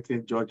everything. We're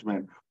waiting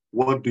judgment.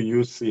 What do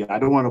you see? I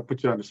don't want to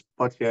put you on the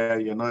spot here.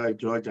 You're not a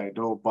judge, I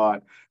know,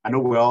 but I know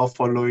we're all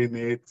following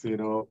it. You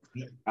know,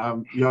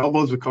 you're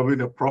almost becoming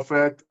a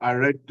prophet. I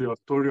read your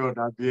story on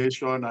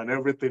aviation, and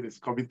everything is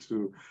coming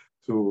to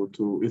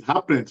it's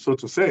happening, so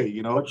to say.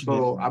 You know,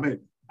 so I mean,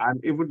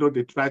 and even though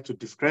they try to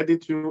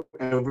discredit you,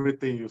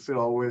 everything you say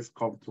always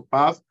come to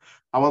pass.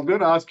 I was going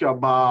to ask you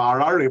about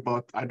Harare,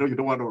 but I know you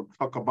don't want to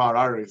talk about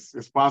Harare.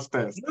 It's past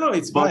tense. No,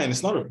 it's fine.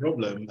 It's not a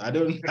problem. I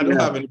don't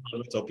have any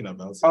problem talking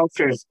about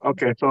it.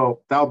 Okay.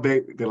 So that'll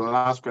be the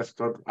last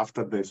question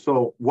after this.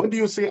 So what do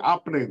you see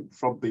happening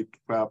from the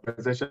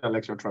Presidential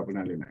Election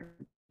Tribunal in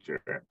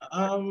Nigeria?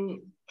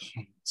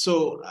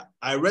 So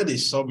I read a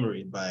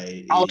summary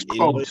by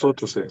outcome, so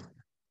to say.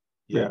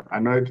 Yeah, I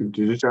know the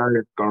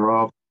judiciary is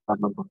corrupt.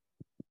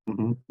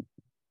 Mm-hmm.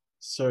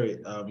 Sorry,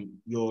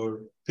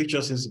 your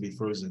picture seems to be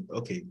frozen.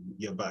 Okay,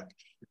 you're back.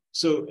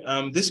 So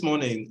this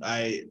morning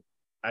I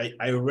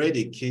read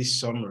a case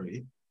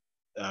summary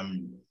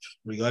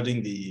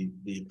regarding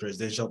the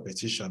presidential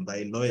petition by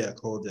a lawyer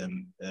called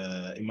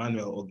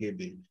Emmanuel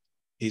Ogebe.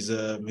 He's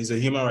a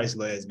human rights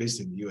lawyer. He's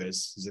based in the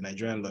US. He's a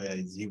Nigerian lawyer.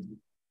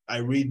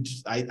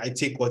 I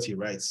take what he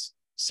writes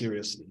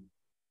seriously.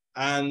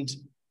 And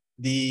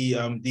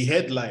the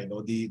headline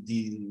or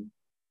the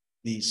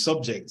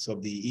subject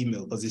of the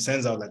email, because he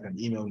sends out like an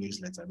email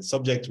newsletter, the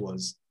subject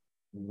was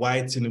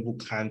why Tinubu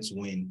can't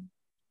win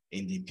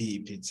in the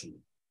PEPT.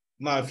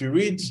 Now, if you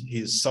read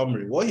his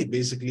summary, what he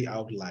basically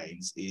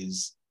outlines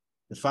is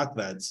the fact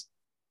that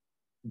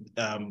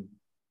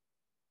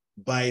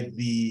by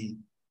the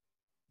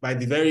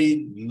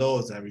very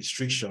laws and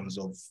restrictions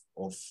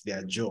of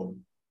their job,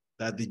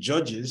 that the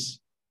judges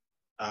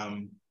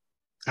can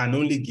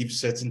only give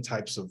certain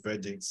types of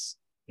verdicts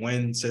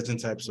when certain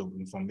types of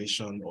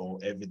information or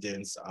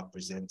evidence are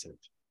presented.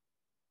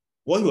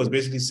 What he was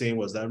basically saying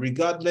was that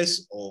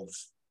regardless of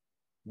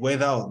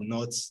whether or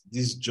not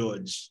this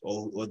judge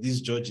or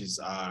these judges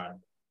are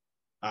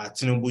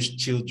Tinubu's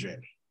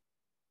children,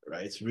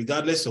 right?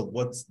 Regardless of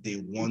what they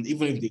want,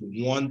 even if they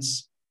want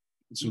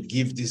to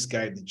give this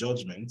guy the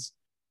judgment,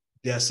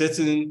 there are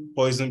certain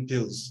poison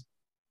pills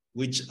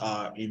which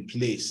are in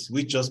place,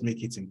 which just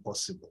make it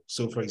impossible.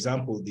 So, for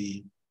example,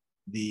 the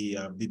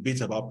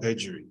bit about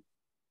perjury,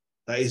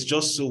 that is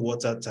just so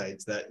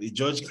watertight that the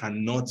judge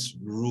cannot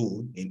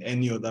rule in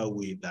any other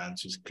way than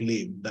to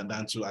claim, than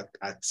to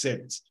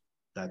accept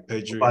that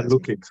perjury has been.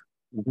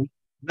 Mm-hmm.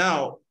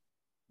 Now,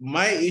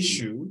 my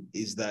issue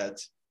is that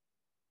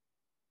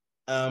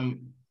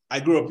I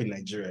grew up in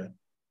Nigeria.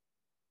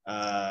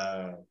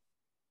 I've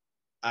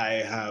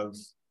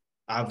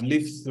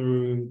lived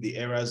through the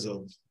eras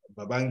of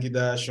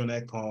Babangida,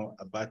 Shonekan,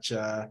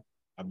 Abacha,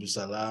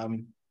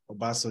 Abdusalam,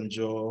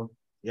 Obasanjo,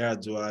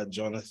 Yar'Adua,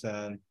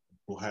 Jonathan,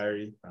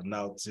 Buhari, and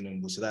now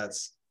Tinubu. So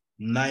that's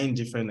 9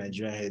 different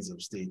Nigerian heads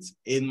of state.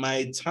 In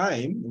my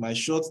time, in my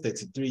short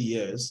 33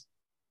 years,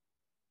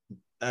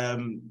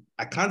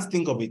 I can't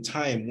think of a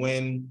time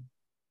when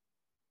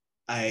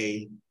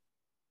I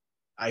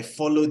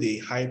followed a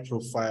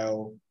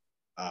high-profile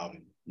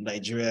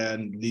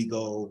Nigerian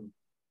legal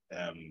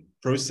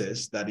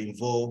process that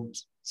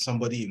involved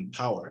somebody in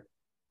power,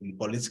 in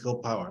political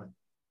power,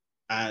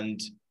 and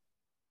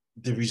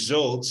the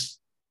results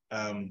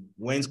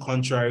went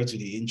contrary to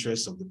the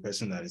interests of the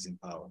person that is in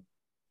power.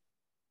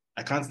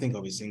 I can't think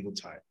of a single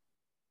time.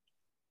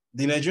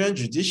 The Nigerian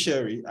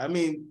judiciary, I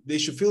mean, they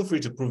should feel free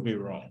to prove me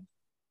wrong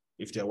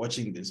if they're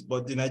watching this,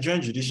 but the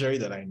Nigerian judiciary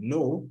that I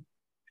know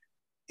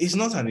is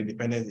not an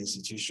independent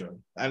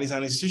institution. And it's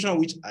an institution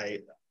which I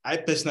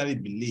personally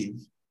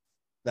believe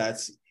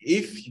that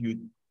if you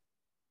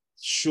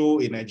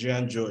show a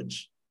Nigerian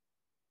judge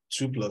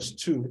 2 +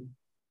 2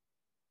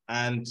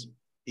 and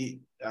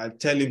I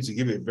tell him to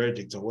give a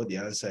verdict on what the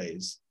answer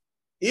is,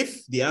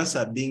 if the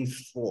answer being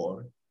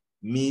 4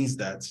 means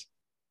that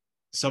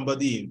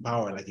somebody in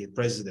power, like a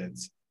president,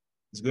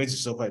 is going to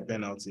suffer a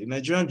penalty, a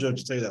Nigerian judge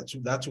will tell you that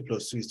 2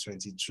 + 2 is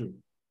 22.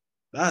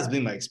 That has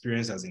been my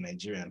experience as a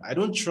Nigerian. I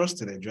don't trust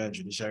the Nigerian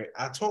judiciary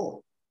at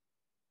all.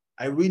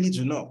 I really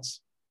do not.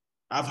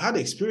 I've had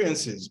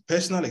experiences,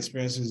 personal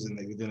experiences in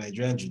the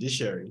Nigerian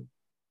judiciary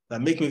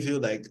that make me feel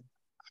like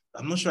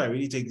I'm not sure I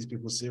really take these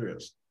people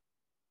serious.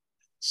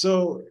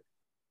 So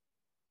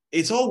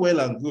it's all well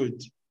and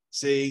good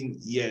saying,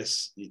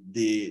 yes,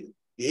 the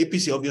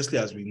APC, obviously,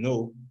 as we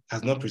know,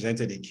 has not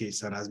presented a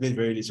case and has made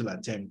very little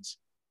attempt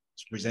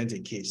to present a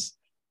case.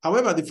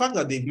 However, the fact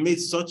that they've made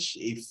such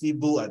a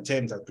feeble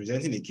attempt at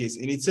presenting a case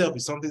in itself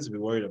is something to be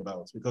worried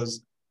about,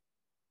 because,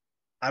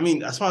 I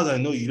mean, as far as I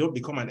know, you don't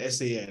become an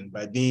SAN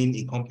by being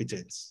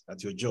incompetent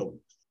at your job.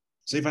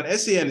 So if an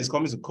SAN is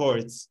coming to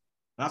court,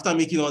 after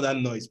making all that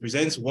noise,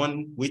 presents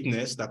one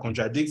witness that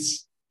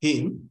contradicts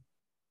him,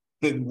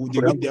 their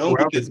own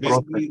witness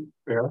basically,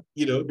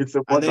 you know,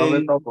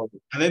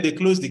 and then they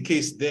close the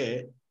case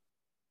there.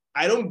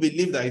 I don't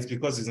believe that it's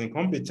because he's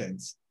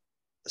incompetent.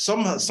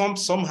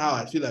 Somehow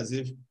I feel as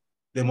if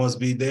there must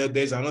be,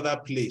 there's another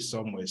place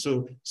somewhere.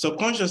 So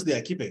subconsciously,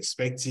 I keep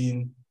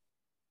expecting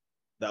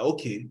that,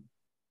 okay,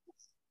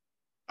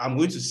 I'm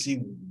going to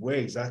see where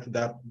exactly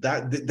that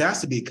there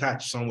has to be a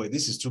catch somewhere.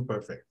 This is too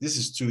perfect. This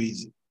is too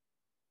easy.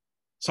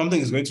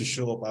 Something is going to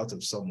show up out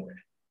of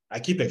somewhere. I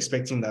keep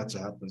expecting that to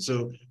happen.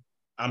 So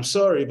I'm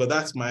sorry, but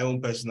that's my own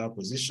personal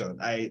position.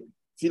 I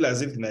feel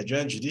as if the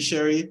Nigerian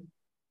judiciary,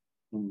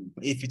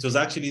 if it was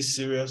actually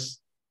serious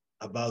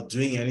about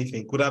doing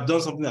anything, could have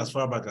done something as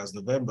far back as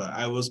November.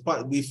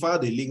 We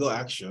filed a legal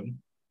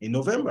action in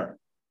November.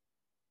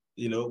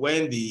 You know,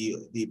 when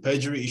the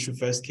perjury issue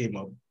first came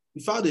up,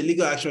 we filed a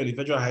legal action in the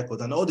Federal High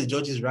Court and all the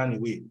judges ran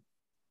away.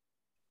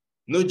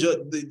 No judge,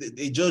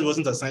 the judge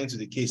wasn't assigned to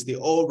the case. They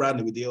all ran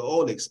away. They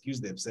all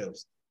excused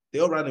themselves. They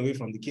all ran away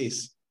from the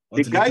case.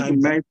 The guy you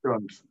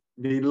mentioned,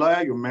 the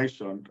lawyer you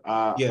mentioned,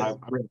 yeah.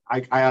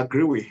 I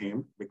agree with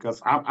him,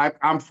 because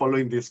I'm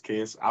following this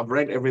case. I've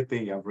read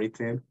everything you have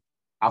written.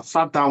 I've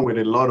sat down with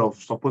a lot of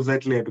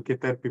supposedly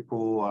educated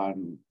people,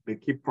 and they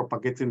keep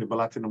propagating the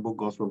Bola Tinubu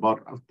gospel,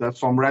 but there's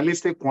some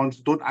realistic ones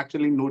don't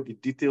actually know the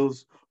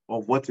details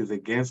of what is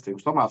against him.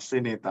 Some have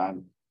seen it.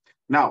 And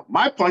now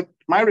my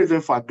reason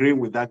for agreeing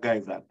with that guy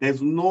is that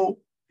there's no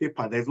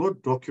paper, there's no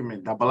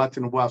document that Bola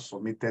Tinubu has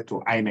submitted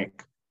to INEC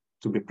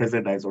to be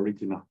present that is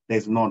original.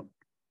 There's none.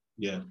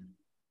 Yeah.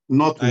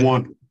 Not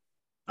one.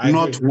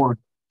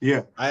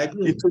 Yeah. I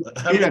agree.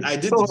 I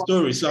did the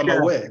story, so I'm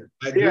aware.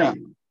 I agree. Yeah,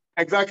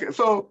 exactly.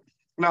 So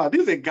now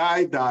this is a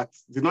guy that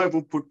did not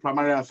even put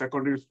primary and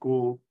secondary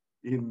school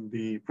in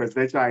the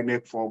presidential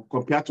INEC form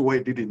compared to what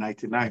he did in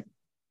 1999.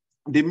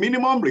 The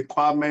minimum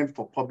requirement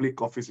for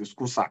public office is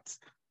school sat.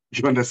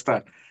 You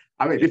understand?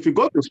 I mean, if you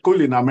go to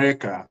school in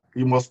America,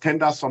 you must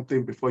tender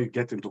something before you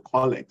get into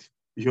college.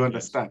 You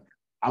understand? Yes.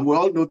 And we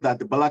all know that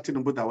the Bola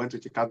Tinubu that went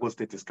to Chicago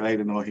State is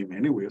clearly not him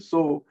anyway.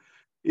 So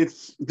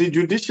it's the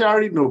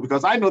judiciary, no,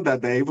 because I know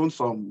that there are even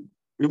some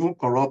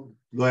corrupt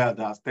lawyers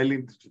that are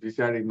telling the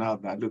judiciary now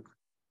that, look,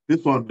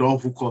 this one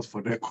don't hook us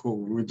for NECO.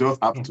 We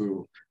just have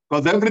to,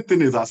 because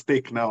everything is at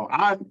stake now.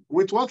 And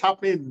with what's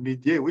happening in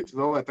Niger, which is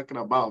what we're talking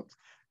about,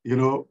 you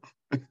know,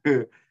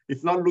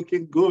 it's not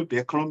looking good. The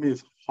economy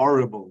is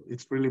horrible.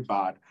 It's really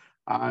bad.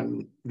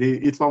 And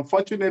it's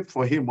unfortunate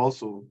for him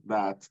also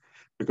that,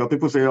 because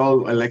people say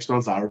all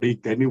elections are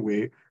rigged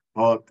anyway,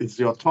 but it's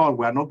your turn.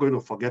 We're not going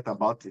to forget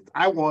about it.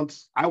 I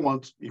want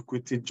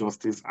equity,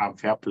 justice, and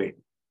fair play.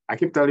 I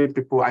keep telling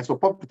people, I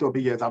support Peter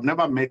Obi, yes. I've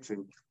never met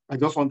him. I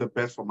just want the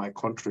best for my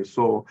country.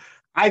 So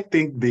I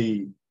think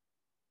the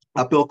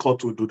appeal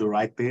court will do the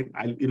right thing.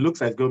 It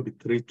looks like it's going to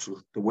be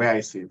 3-2, the way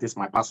I see it. This is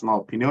my personal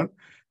opinion.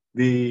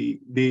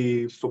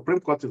 The Supreme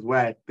Court is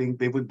where I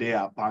think even they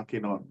are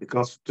banking on,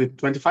 because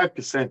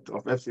 25%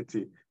 of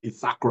FCT is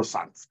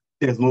sacrosanct.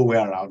 There's no way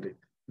around it.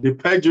 The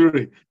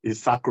perjury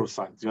is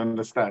sacrosanct. You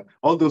understand?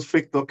 All those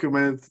fake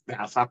documents, they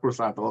are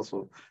sacrosanct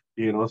also.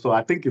 So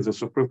I think it's the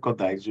Supreme Court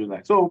that is using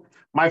that. So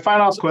my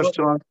final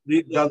question,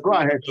 go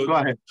ahead. Go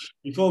ahead.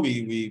 Before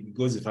we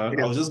go to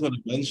I was just going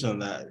to mention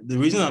that the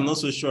reason I'm not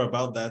so sure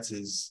about that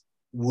is,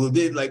 will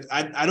they, like,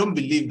 I don't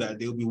believe that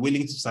they'll be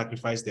willing to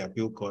sacrifice the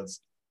appeal courts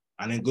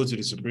and then go to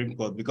the Supreme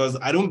Court, because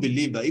I don't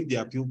believe that if the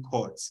appeal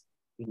court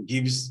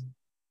gives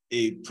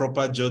a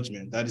proper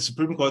judgment, that the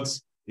Supreme Court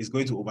is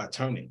going to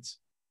overturn it.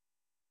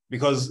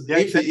 Because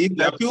if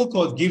the appeal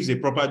court gives a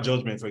proper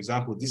judgment, for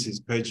example, this is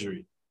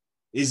perjury,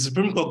 is the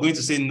Supreme Court going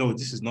to say, no,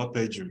 this is not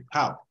perjury?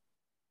 How?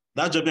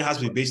 That judgment has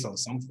to be based on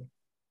something.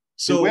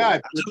 So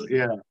I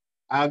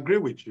agree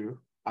with you.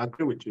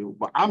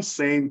 But I'm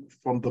saying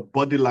from the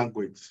body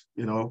language,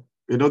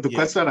 the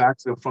question I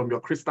asked you, from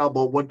your crystal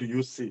ball, what do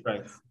you see?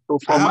 Right. So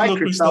I have no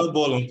crystal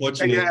ball,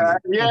 unfortunately.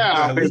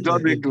 It's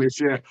just English,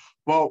 yeah.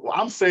 Well,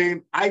 I'm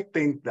saying I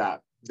think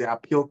that the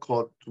appeal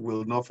court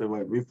will not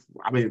favor.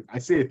 I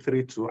say a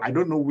 3-2. I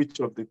don't know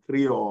which of the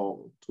 3 or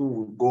 2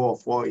 will go or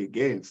 4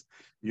 against.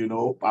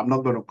 I'm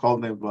not going to call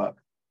them, but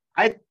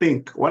I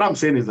think what I'm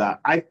saying is that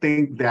I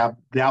think they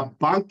are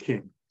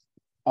banking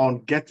on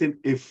getting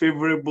a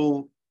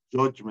favorable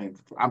judgment.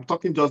 I'm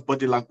talking just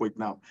body language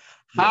now.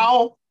 Yeah.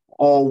 How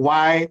or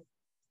why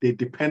they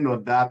depend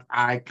on that,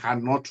 I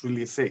cannot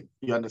really say.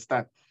 You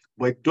understand?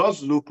 But it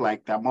does look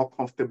like they're more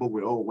comfortable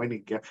with, when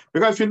it gets...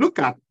 Because if you look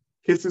at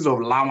cases of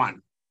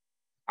Lawan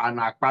and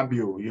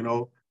Akpabio,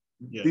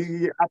 yes.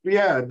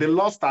 They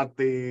lost at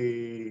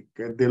the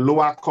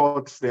lower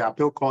courts, the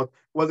appeal court.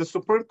 Was the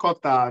Supreme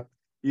Court that,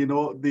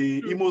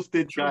 the Imo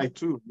State guy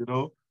too,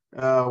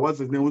 what's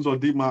his name,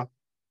 Uzodima,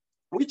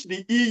 which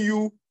the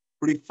EU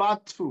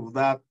referred to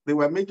that they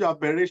were major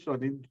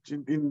aberration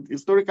in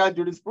historical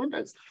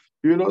jurisprudence.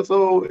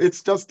 So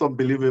it's just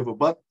unbelievable.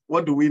 But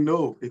what do we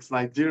know? It's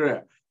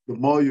Nigeria. The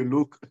more you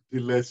look, the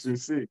less you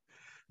see.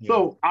 Yeah.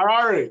 So,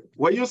 Harare,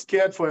 were you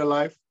scared for your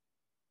life?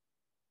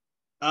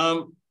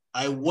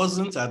 I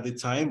wasn't at the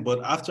time,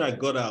 but after I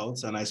got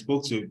out and I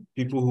spoke to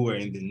people who were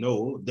in the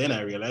know, then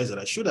I realized that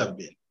I should have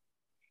been.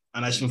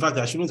 And in fact,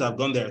 I shouldn't have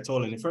gone there at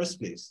all in the first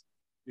place.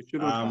 You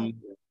shouldn't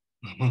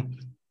have.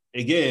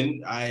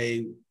 Again,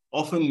 I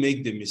often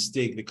make the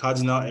mistake, the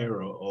cardinal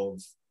error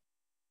of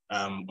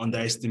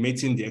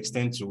underestimating the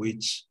extent to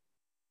which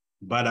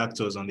bad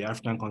actors on the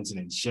African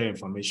continent share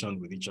information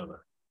with each other.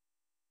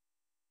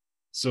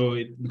 So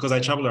because I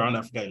travel around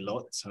Africa a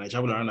lot, and I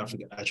travel around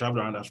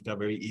Africa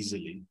very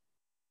easily.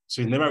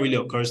 So it never really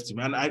occurs to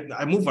me. And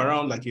I move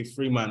around like a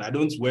free man. I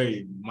don't wear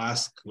a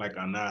mask like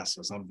an ass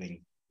or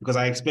something, because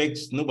I expect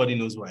nobody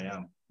knows who I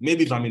am.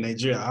 Maybe if I'm in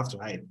Nigeria, I have to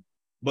hide.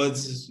 But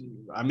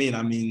I'm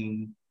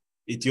in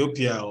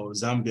Ethiopia or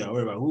Zambia or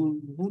wherever.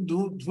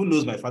 Who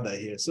knows my father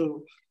here?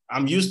 So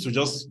I'm used to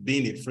just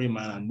being a free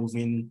man and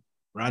moving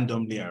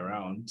randomly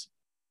around.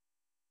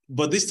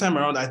 But this time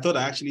around, I thought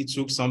I actually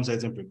took some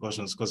certain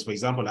precautions, because, for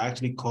example, I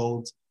actually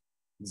called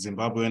the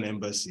Zimbabwean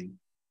embassy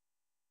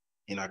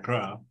in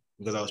Accra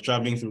because I was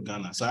traveling through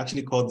Ghana. So I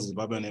actually called the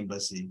Zimbabwean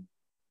embassy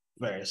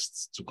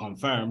first to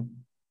confirm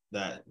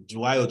that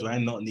do I or do I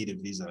not need a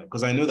visa?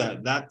 Because I know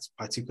that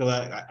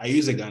particular, I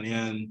use a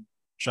Ghanaian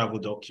travel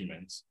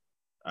document.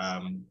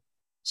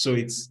 So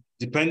it's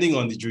depending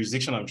on the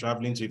jurisdiction I'm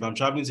traveling to. If I'm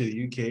traveling to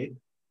the UK,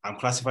 I'm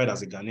classified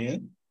as a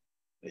Ghanaian.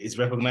 It's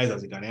recognized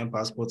as a Ghanaian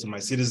passport, and my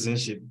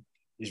citizenship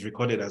is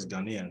recorded as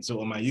Ghanaian.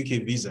 So on my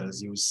UK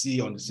visas, you will see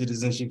on the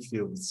citizenship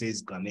field, it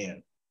says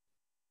Ghanaian.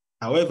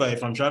 However,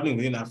 if I'm traveling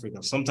within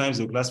Africa, sometimes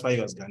they'll classify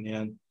you as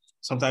Ghanaian,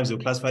 sometimes they'll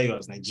classify you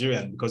as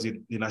Nigerian, because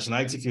the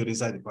nationality field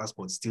inside the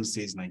passport still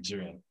says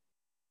Nigerian.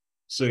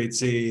 So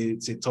it's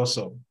a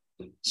toss-up.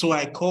 So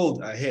I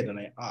called ahead and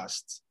I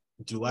asked,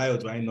 do I or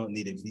do I not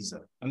need a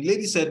visa? And the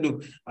lady said,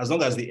 look, as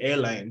long as the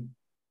airline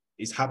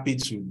is happy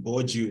to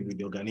board you with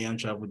your Ghanaian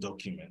travel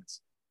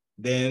documents,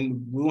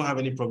 then we won't have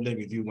any problem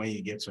with you when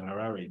you get to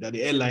Harare. That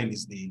the airline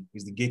is the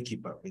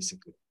gatekeeper,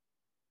 basically.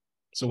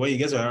 So when you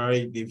get to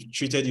Harare, they've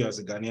treated you as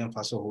a Ghanaian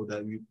passport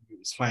holder.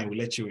 It's fine, we'll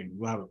let you in, we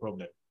won't have a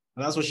problem.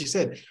 And that's what she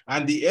said.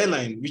 And the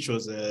airline, which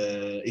was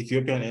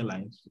Ethiopian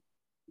Airlines,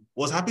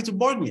 was happy to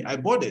board me. I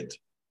boarded.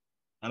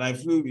 And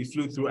we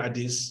flew through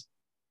Addis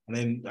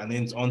and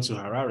then on to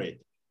Harare.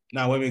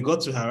 Now, when we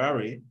got to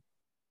Harare,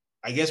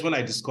 I guess when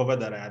I discovered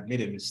that I had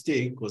made a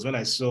mistake was when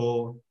I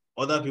saw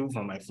other people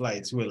from my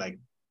flights who were like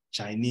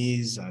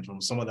Chinese and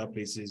from some other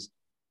places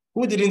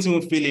who didn't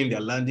even fill in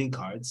their landing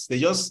cards. They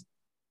just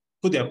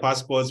put their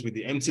passports with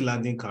the empty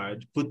landing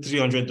card, put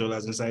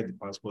 $300 inside the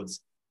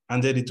passports,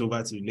 handed it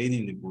over to the lady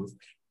in the booth.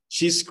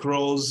 She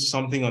scrolls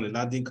something on the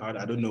landing card,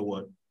 I don't know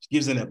what. She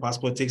gives them their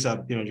passport, takes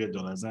out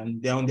 $300,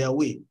 and they're on their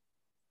way.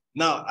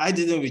 Now, I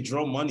didn't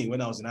withdraw money when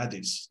I was in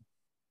Addis.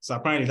 So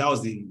apparently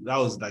that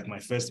was like my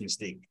first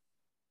mistake,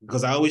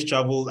 because I always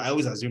travel. I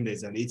always assume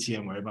there's an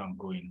ATM wherever I'm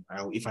going.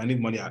 If I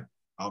need money,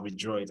 I'll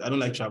withdraw it. I don't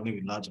like traveling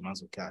with large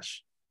amounts of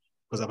cash,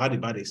 because I've had a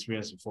bad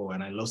experience before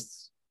and I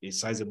lost a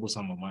sizable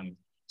sum of money.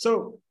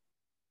 So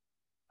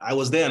I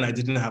was there and I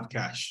didn't have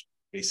cash,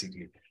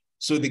 basically.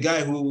 So the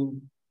guy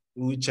who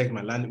checked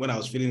my landing, when I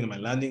was filling in my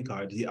landing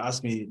card, he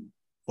asked me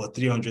for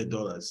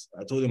 $300.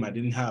 I told him I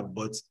didn't have,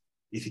 but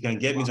if he can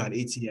get me to an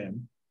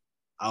ATM,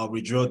 I'll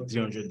withdraw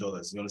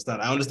 $300. You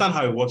understand? I understand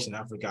how it works in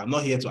Africa. I'm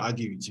not here to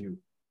argue with you.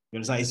 You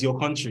understand? It's your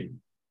country.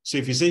 So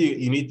if you say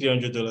you need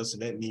 $300 to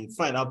let me,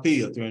 fine, I'll pay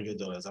you your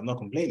 $300. I'm not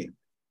complaining.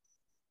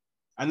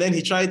 And then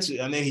he tried to,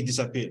 and then he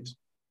disappeared.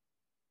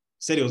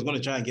 Said he was going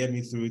to try and get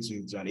me through to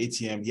an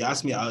ATM. He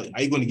asked me, are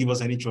you going to give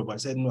us any trouble? I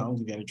said, no, I won't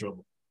give you any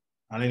trouble.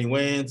 And then he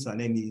went, and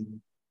then he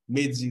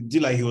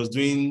did like he was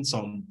doing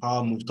some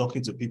power move,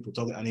 talking to people,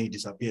 and then he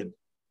disappeared.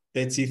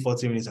 30,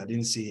 40 minutes, I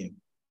didn't see him.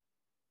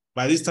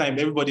 By this time,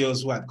 everybody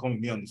else who had come with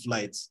me on the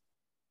flight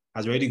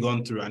has already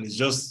gone through, and it's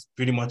just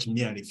pretty much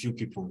me and a few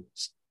people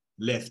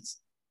left.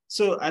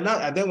 So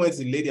I then went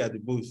to the lady at the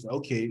booth.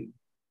 Okay,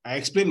 I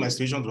explained my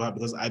situation to her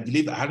because I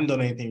believe I hadn't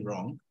done anything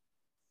wrong.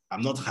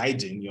 I'm not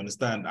hiding, you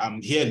understand?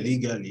 I'm here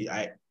legally.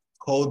 I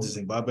called the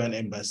Zimbabwean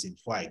embassy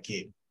before I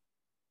came.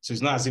 So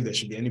it's not as if there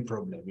should be any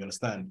problem, you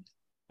understand?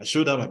 I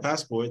showed her my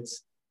passport,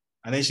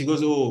 and then she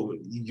goes, oh,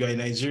 you're a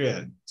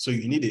Nigerian, so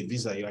you need a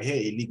visa. You're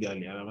here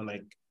illegally. And I'm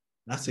like,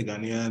 that's a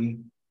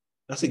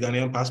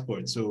Ghanaian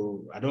passport.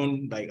 So I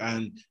don't like,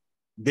 and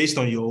based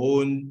on your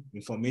own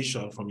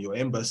information from your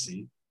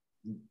embassy,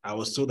 I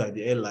was told that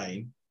the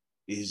airline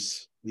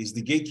is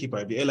the gatekeeper.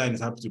 If the airline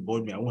is happy to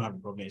board me, I won't have a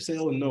problem. She said,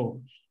 oh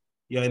no,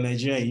 you're in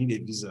Nigeria, you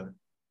need a visa.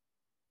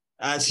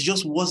 And she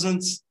just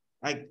wasn't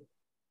like,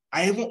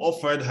 I even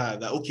offered her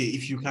that, okay,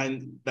 if you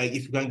can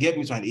get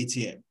me to an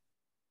ATM,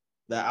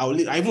 that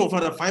I even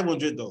offered her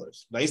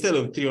 $500. Like instead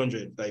of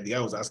 300, like the guy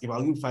was asking,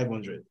 I'll give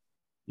 500.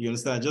 You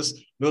understand? Just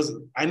because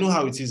I know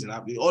how it is in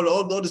Africa.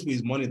 All this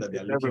is money that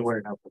they're looking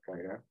everywhere for. in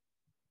Africa, yeah.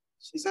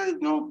 She said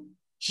no.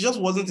 She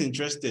just wasn't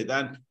interested.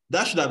 And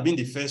that should have been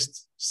the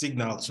first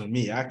signal to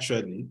me,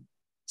 actually.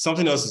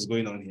 Something else is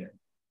going on here.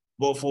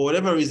 But for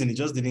whatever reason, it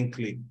just didn't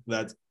click.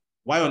 That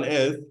why on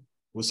earth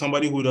would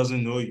somebody who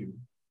doesn't know you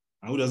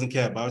and who doesn't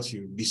care about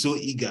you be so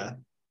eager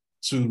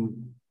to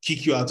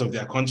kick you out of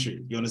their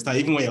country? You understand?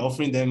 Even when you're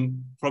offering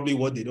them probably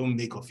what they don't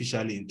make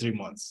officially in 3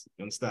 months.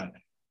 You understand?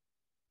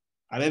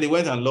 And then they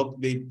went and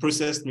they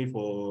processed me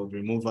for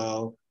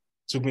removal,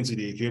 took me to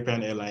the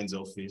Ethiopian Airlines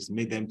office,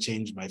 made them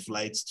change my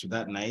flights to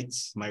that night,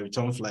 my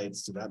return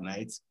flights to that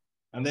night.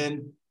 And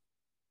then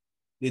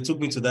they took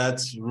me to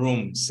that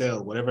room,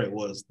 cell, whatever it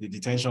was, the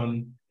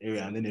detention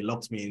area, and then they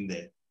locked me in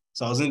there.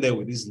 So I was in there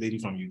with this lady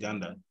from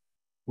Uganda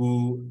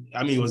who,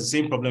 I mean, it was the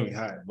same problem we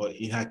had, but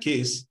in her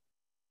case,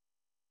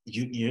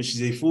 you know,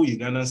 she's a full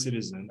Ugandan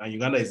citizen, and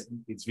Uganda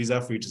it's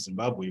visa free to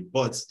Zimbabwe,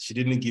 but she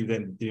didn't give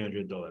them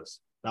 $300.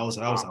 That was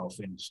our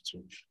offense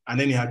too. And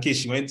then in her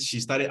case, she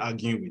started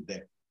arguing with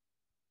them.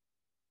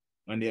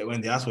 When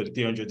they asked for the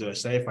 $300, she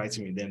started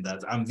fighting with them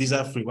that I'm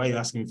visa free. Why are you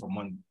asking me for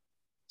money?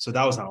 So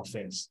that was our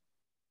offense.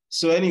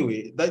 So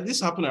anyway,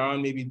 this happened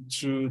around maybe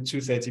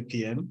 2:30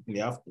 p.m. in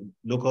the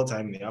local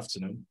time in the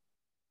afternoon.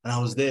 And I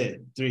was there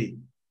 3,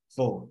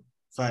 4,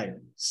 5,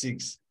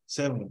 6,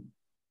 7,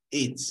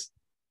 8.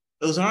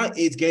 It was around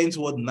 8 getting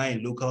toward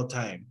 9 local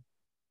time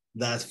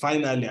that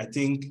finally, I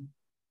think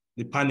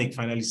the panic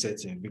finally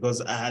set in,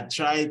 because I had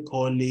tried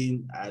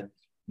calling, I had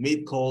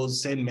made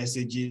calls, sent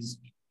messages,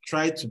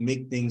 tried to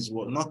make things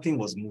work. Nothing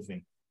was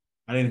moving.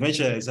 And then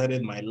eventually I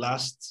decided my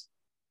last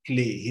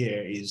play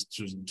here is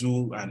to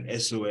do an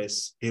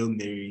SOS Hail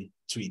Mary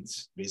tweet,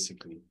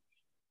 basically.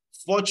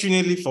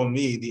 Fortunately for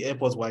me, the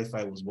airport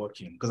Wi-Fi was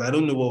working, because I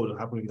don't know what would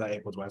happen if that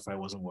airport Wi-Fi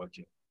wasn't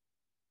working.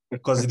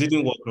 Because it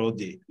didn't work all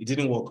day. It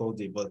didn't work all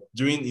day, but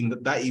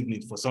that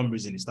evening, for some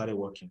reason, it started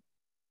working.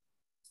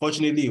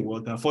 Fortunately, it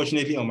worked.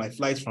 Unfortunately, on my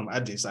flight from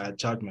Addis, I had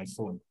charged my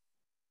phone.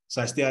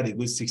 So I still had a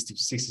good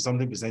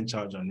 60-something%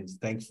 charge on it,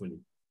 thankfully.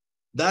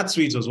 That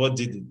tweet was what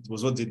did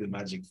the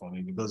magic for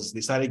me, because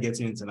they started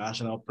getting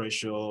international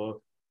pressure.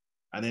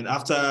 And then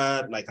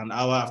after like an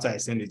hour after I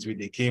sent the tweet,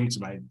 they came to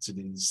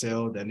the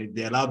cell. Then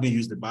they allowed me to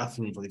use the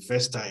bathroom for the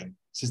first time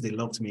since they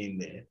locked me in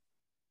there.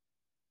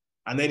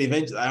 And then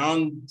eventually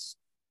around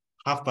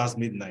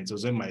midnight, it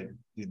was when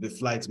the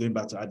flight going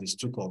back to Addis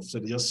took off. So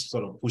they just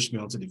sort of pushed me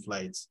onto the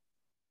flight.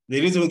 They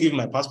didn't even give me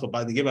my passport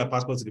back. They gave my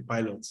passport to the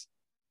pilot,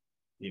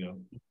 you know.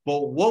 But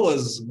what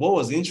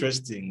was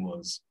interesting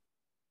was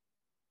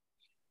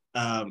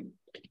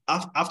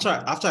after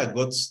I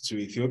got to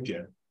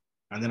Ethiopia,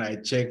 and then I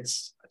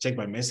checked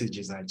my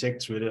messages and I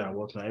checked Twitter and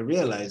whatnot, I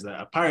realized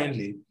that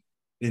apparently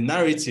the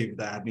narrative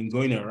that had been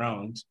going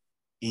around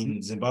in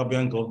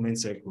Zimbabwean government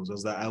circles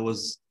was that I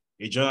was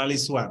a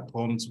journalist who had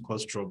come to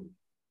cause trouble.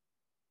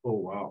 Oh,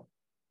 wow.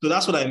 So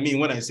that's what I mean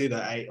when I say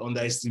that I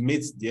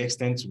underestimate the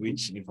extent to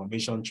which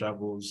information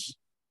travels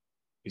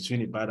between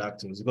the bad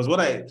actors. Because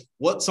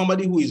what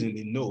somebody who is in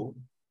the know,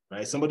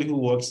 right? Somebody who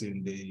works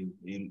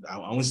I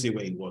won't say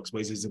where he works, but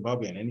he's a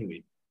Zimbabwean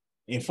anyway.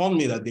 informed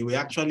me that they were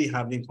actually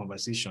having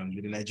conversations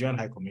with the Nigerian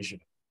High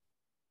Commissioner.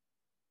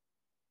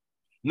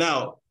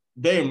 Now,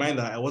 bear in mind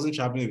that I wasn't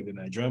traveling with the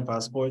Nigerian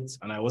passport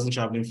and I wasn't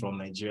traveling from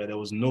Nigeria. There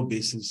was no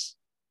basis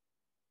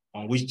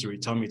on which to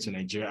return me to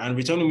Nigeria. And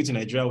returning me to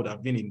Nigeria would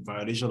have been in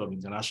violation of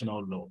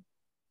international law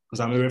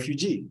because I'm a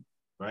refugee,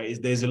 right?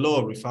 There's a law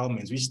of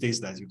refoulement which states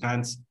that you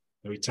can't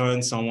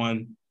return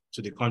someone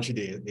to the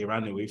country they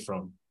ran away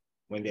from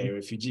when they're a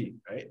refugee,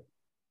 right?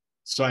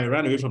 So I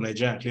ran away from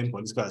Nigeria and claimed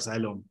political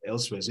asylum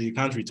elsewhere. So you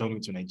can't return me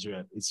to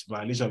Nigeria. It's a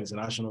violation of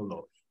international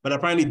law. But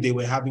apparently they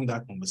were having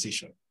that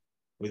conversation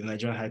with the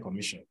Nigerian High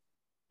Commission.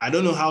 I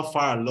don't know how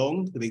far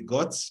along they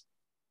got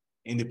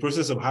in the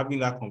process of having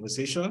that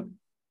conversation,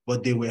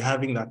 but they were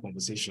having that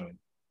conversation.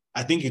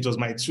 I think it was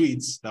my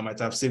tweets that might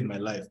have saved my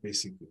life,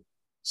 basically.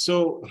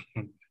 So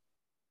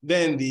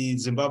then the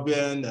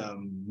Zimbabwean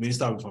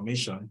Minister of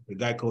Information, a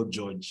guy called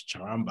George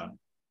Charamba,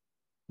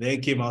 then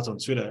came out on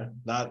Twitter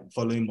that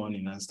following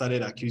morning and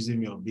started accusing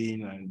me of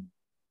being an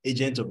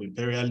agent of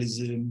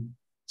imperialism,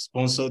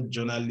 sponsored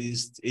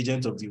journalist,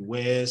 agent of the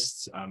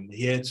West. I'm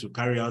here to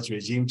carry out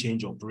regime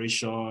change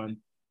operation,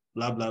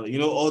 blah, blah. You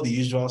know, all the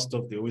usual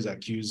stuff they always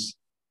accuse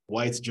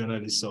white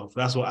journalists of.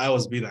 That's what I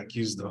was being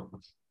accused of,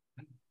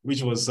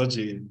 which was such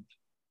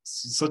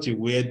a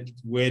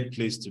weird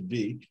place to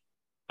be.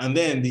 And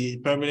then the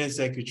permanent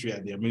secretary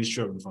at the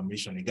Ministry of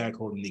Information, a guy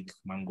called Nick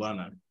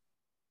Mangwana,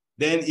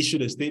 then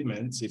issued a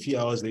statement a few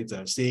hours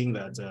later saying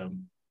that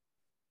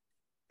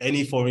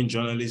any foreign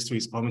journalist who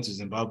is coming to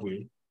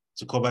Zimbabwe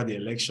to cover the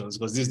elections,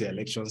 because this is the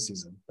election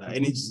season, that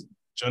any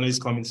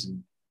journalist coming to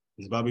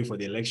Zimbabwe for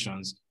the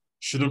elections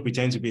shouldn't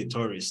pretend to be a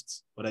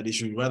tourist, but that they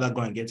should rather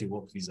go and get a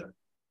work visa.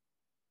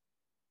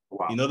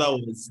 Wow. In other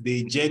words,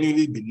 they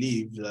genuinely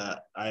believe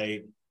that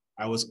I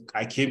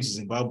came to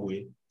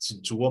Zimbabwe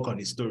to work on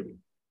the story.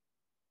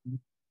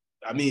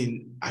 I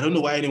mean, I don't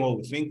know why anyone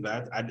would think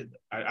that. I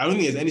don't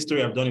think there's any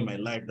story I've done in my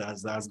life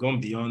that has gone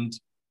beyond.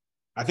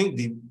 I think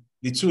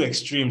the two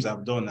extremes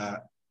I've done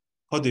are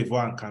Cote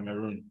d'Ivoire and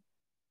Cameroon.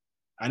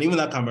 And even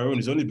that Cameroon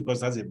is only because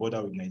that's a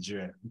border with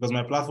Nigeria. Because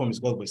my platform is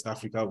called West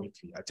Africa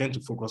Weekly. I tend to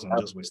focus on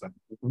just West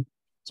Africa.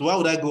 So why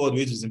would I go all the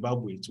way to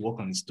Zimbabwe to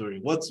work on the story?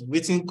 What's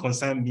waiting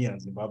concern me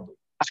and Zimbabwe?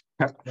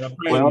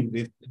 Well,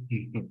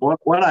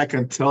 what I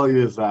can tell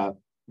you is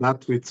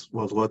that tweet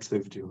was what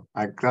saved you.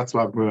 That's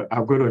what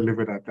I'm going to leave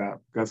it at that,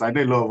 because I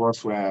know a lot of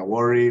us were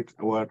worried.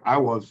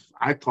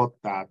 I thought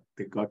that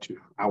they got you.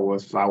 I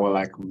was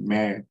like,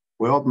 man,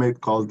 we all made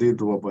calls, did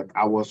do, but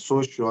I was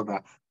so sure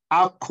that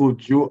how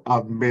could you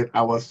have made?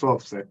 I was so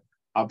upset.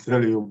 I'm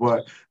telling you,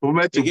 but the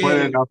moment you put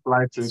in that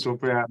flight to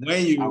Ethiopia,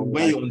 when you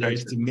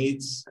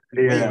underestimate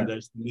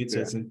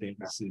certain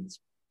things, it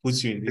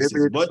puts you in this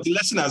situation. But the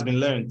lesson has been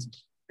learned.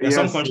 There are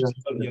some countries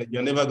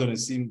you're never going to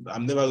see.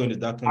 I'm never going to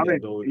darken their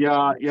door.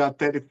 You're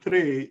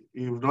 33.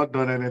 You've not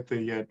done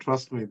anything yet.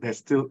 Trust me, there's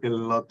still a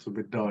lot to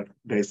be done.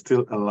 There's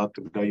still a lot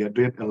to be done. You're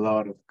doing a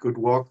lot of good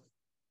work.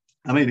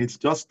 I mean, it's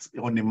just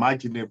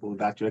unimaginable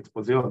that your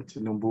exposé on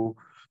Tinubu,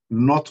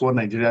 not one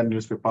Nigerian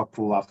newspaper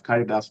pool have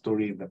carried that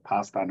story in the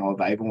past and all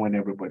that, even when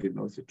everybody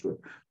knows the truth.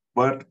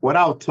 But what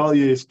I'll tell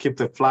you is keep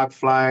the flag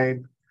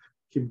flying,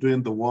 keep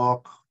doing the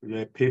work.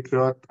 You're a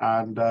patriot,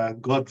 and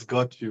God's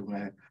got you,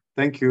 man.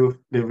 Thank you,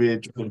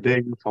 David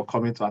Hundeyin, for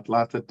coming to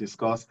Atlanta to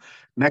discuss.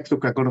 Next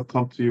week, we're going to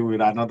come to you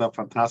with another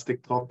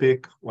fantastic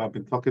topic. We've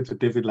been talking to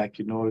David, like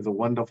you know, he's a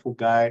wonderful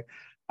guy.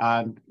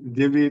 And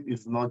David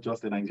is not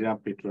just a Nigerian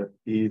patriot.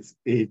 He's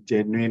a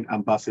genuine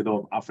ambassador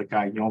of Africa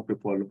and young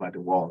people all over the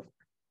world.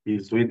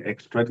 He's doing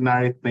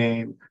extraordinary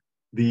things.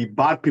 The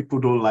bad people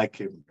don't like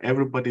him.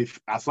 Everybody,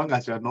 as long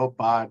as you're not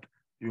bad,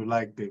 you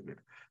like David.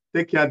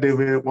 Take care,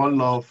 David. One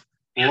love.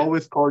 We'll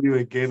always call you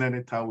again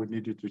anytime we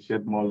need you to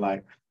shed more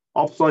light.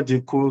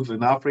 Upsurge coups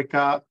in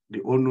Africa,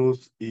 the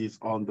onus is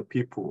on the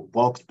people.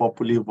 Vox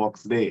Populi,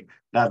 Vox Dei.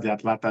 That's the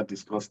Atlanta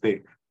Discuss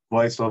Day.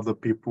 Voice of the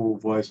people,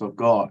 voice of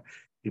God.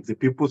 If the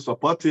people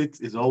support it,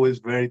 it's always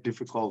very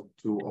difficult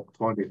to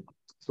upturn it.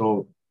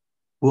 So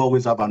we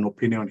always have an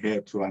opinion here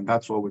too, and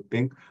that's what we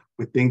think.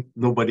 We think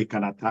nobody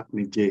can attack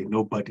Niger,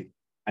 nobody.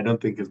 I don't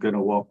think it's going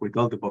to work. With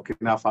all the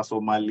Burkina Faso,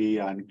 Mali,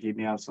 and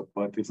Guinean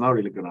support, it's not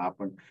really going to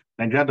happen.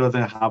 Nigeria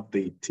doesn't have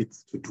the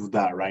teeth to do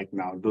that right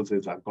now. Those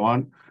days are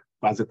gone.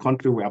 But as a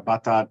country, we are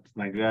battered.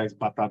 Nigeria is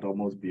battered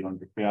almost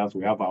beyond repairs.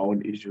 We have our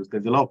own issues.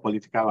 There's a lot of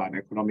political and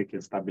economic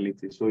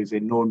instability. So it's a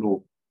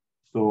no-no.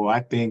 So I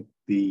think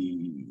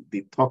the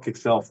talk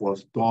itself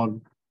was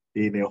done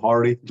in a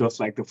hurry, just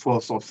like the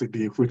fuel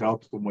subsidy,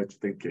 without too much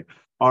thinking.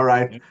 All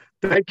right.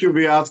 Thank you,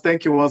 Vias.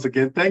 Thank you once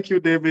again. Thank you,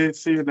 David.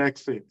 See you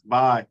next week.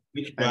 Bye.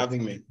 Thank you for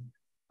having me.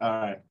 All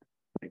right.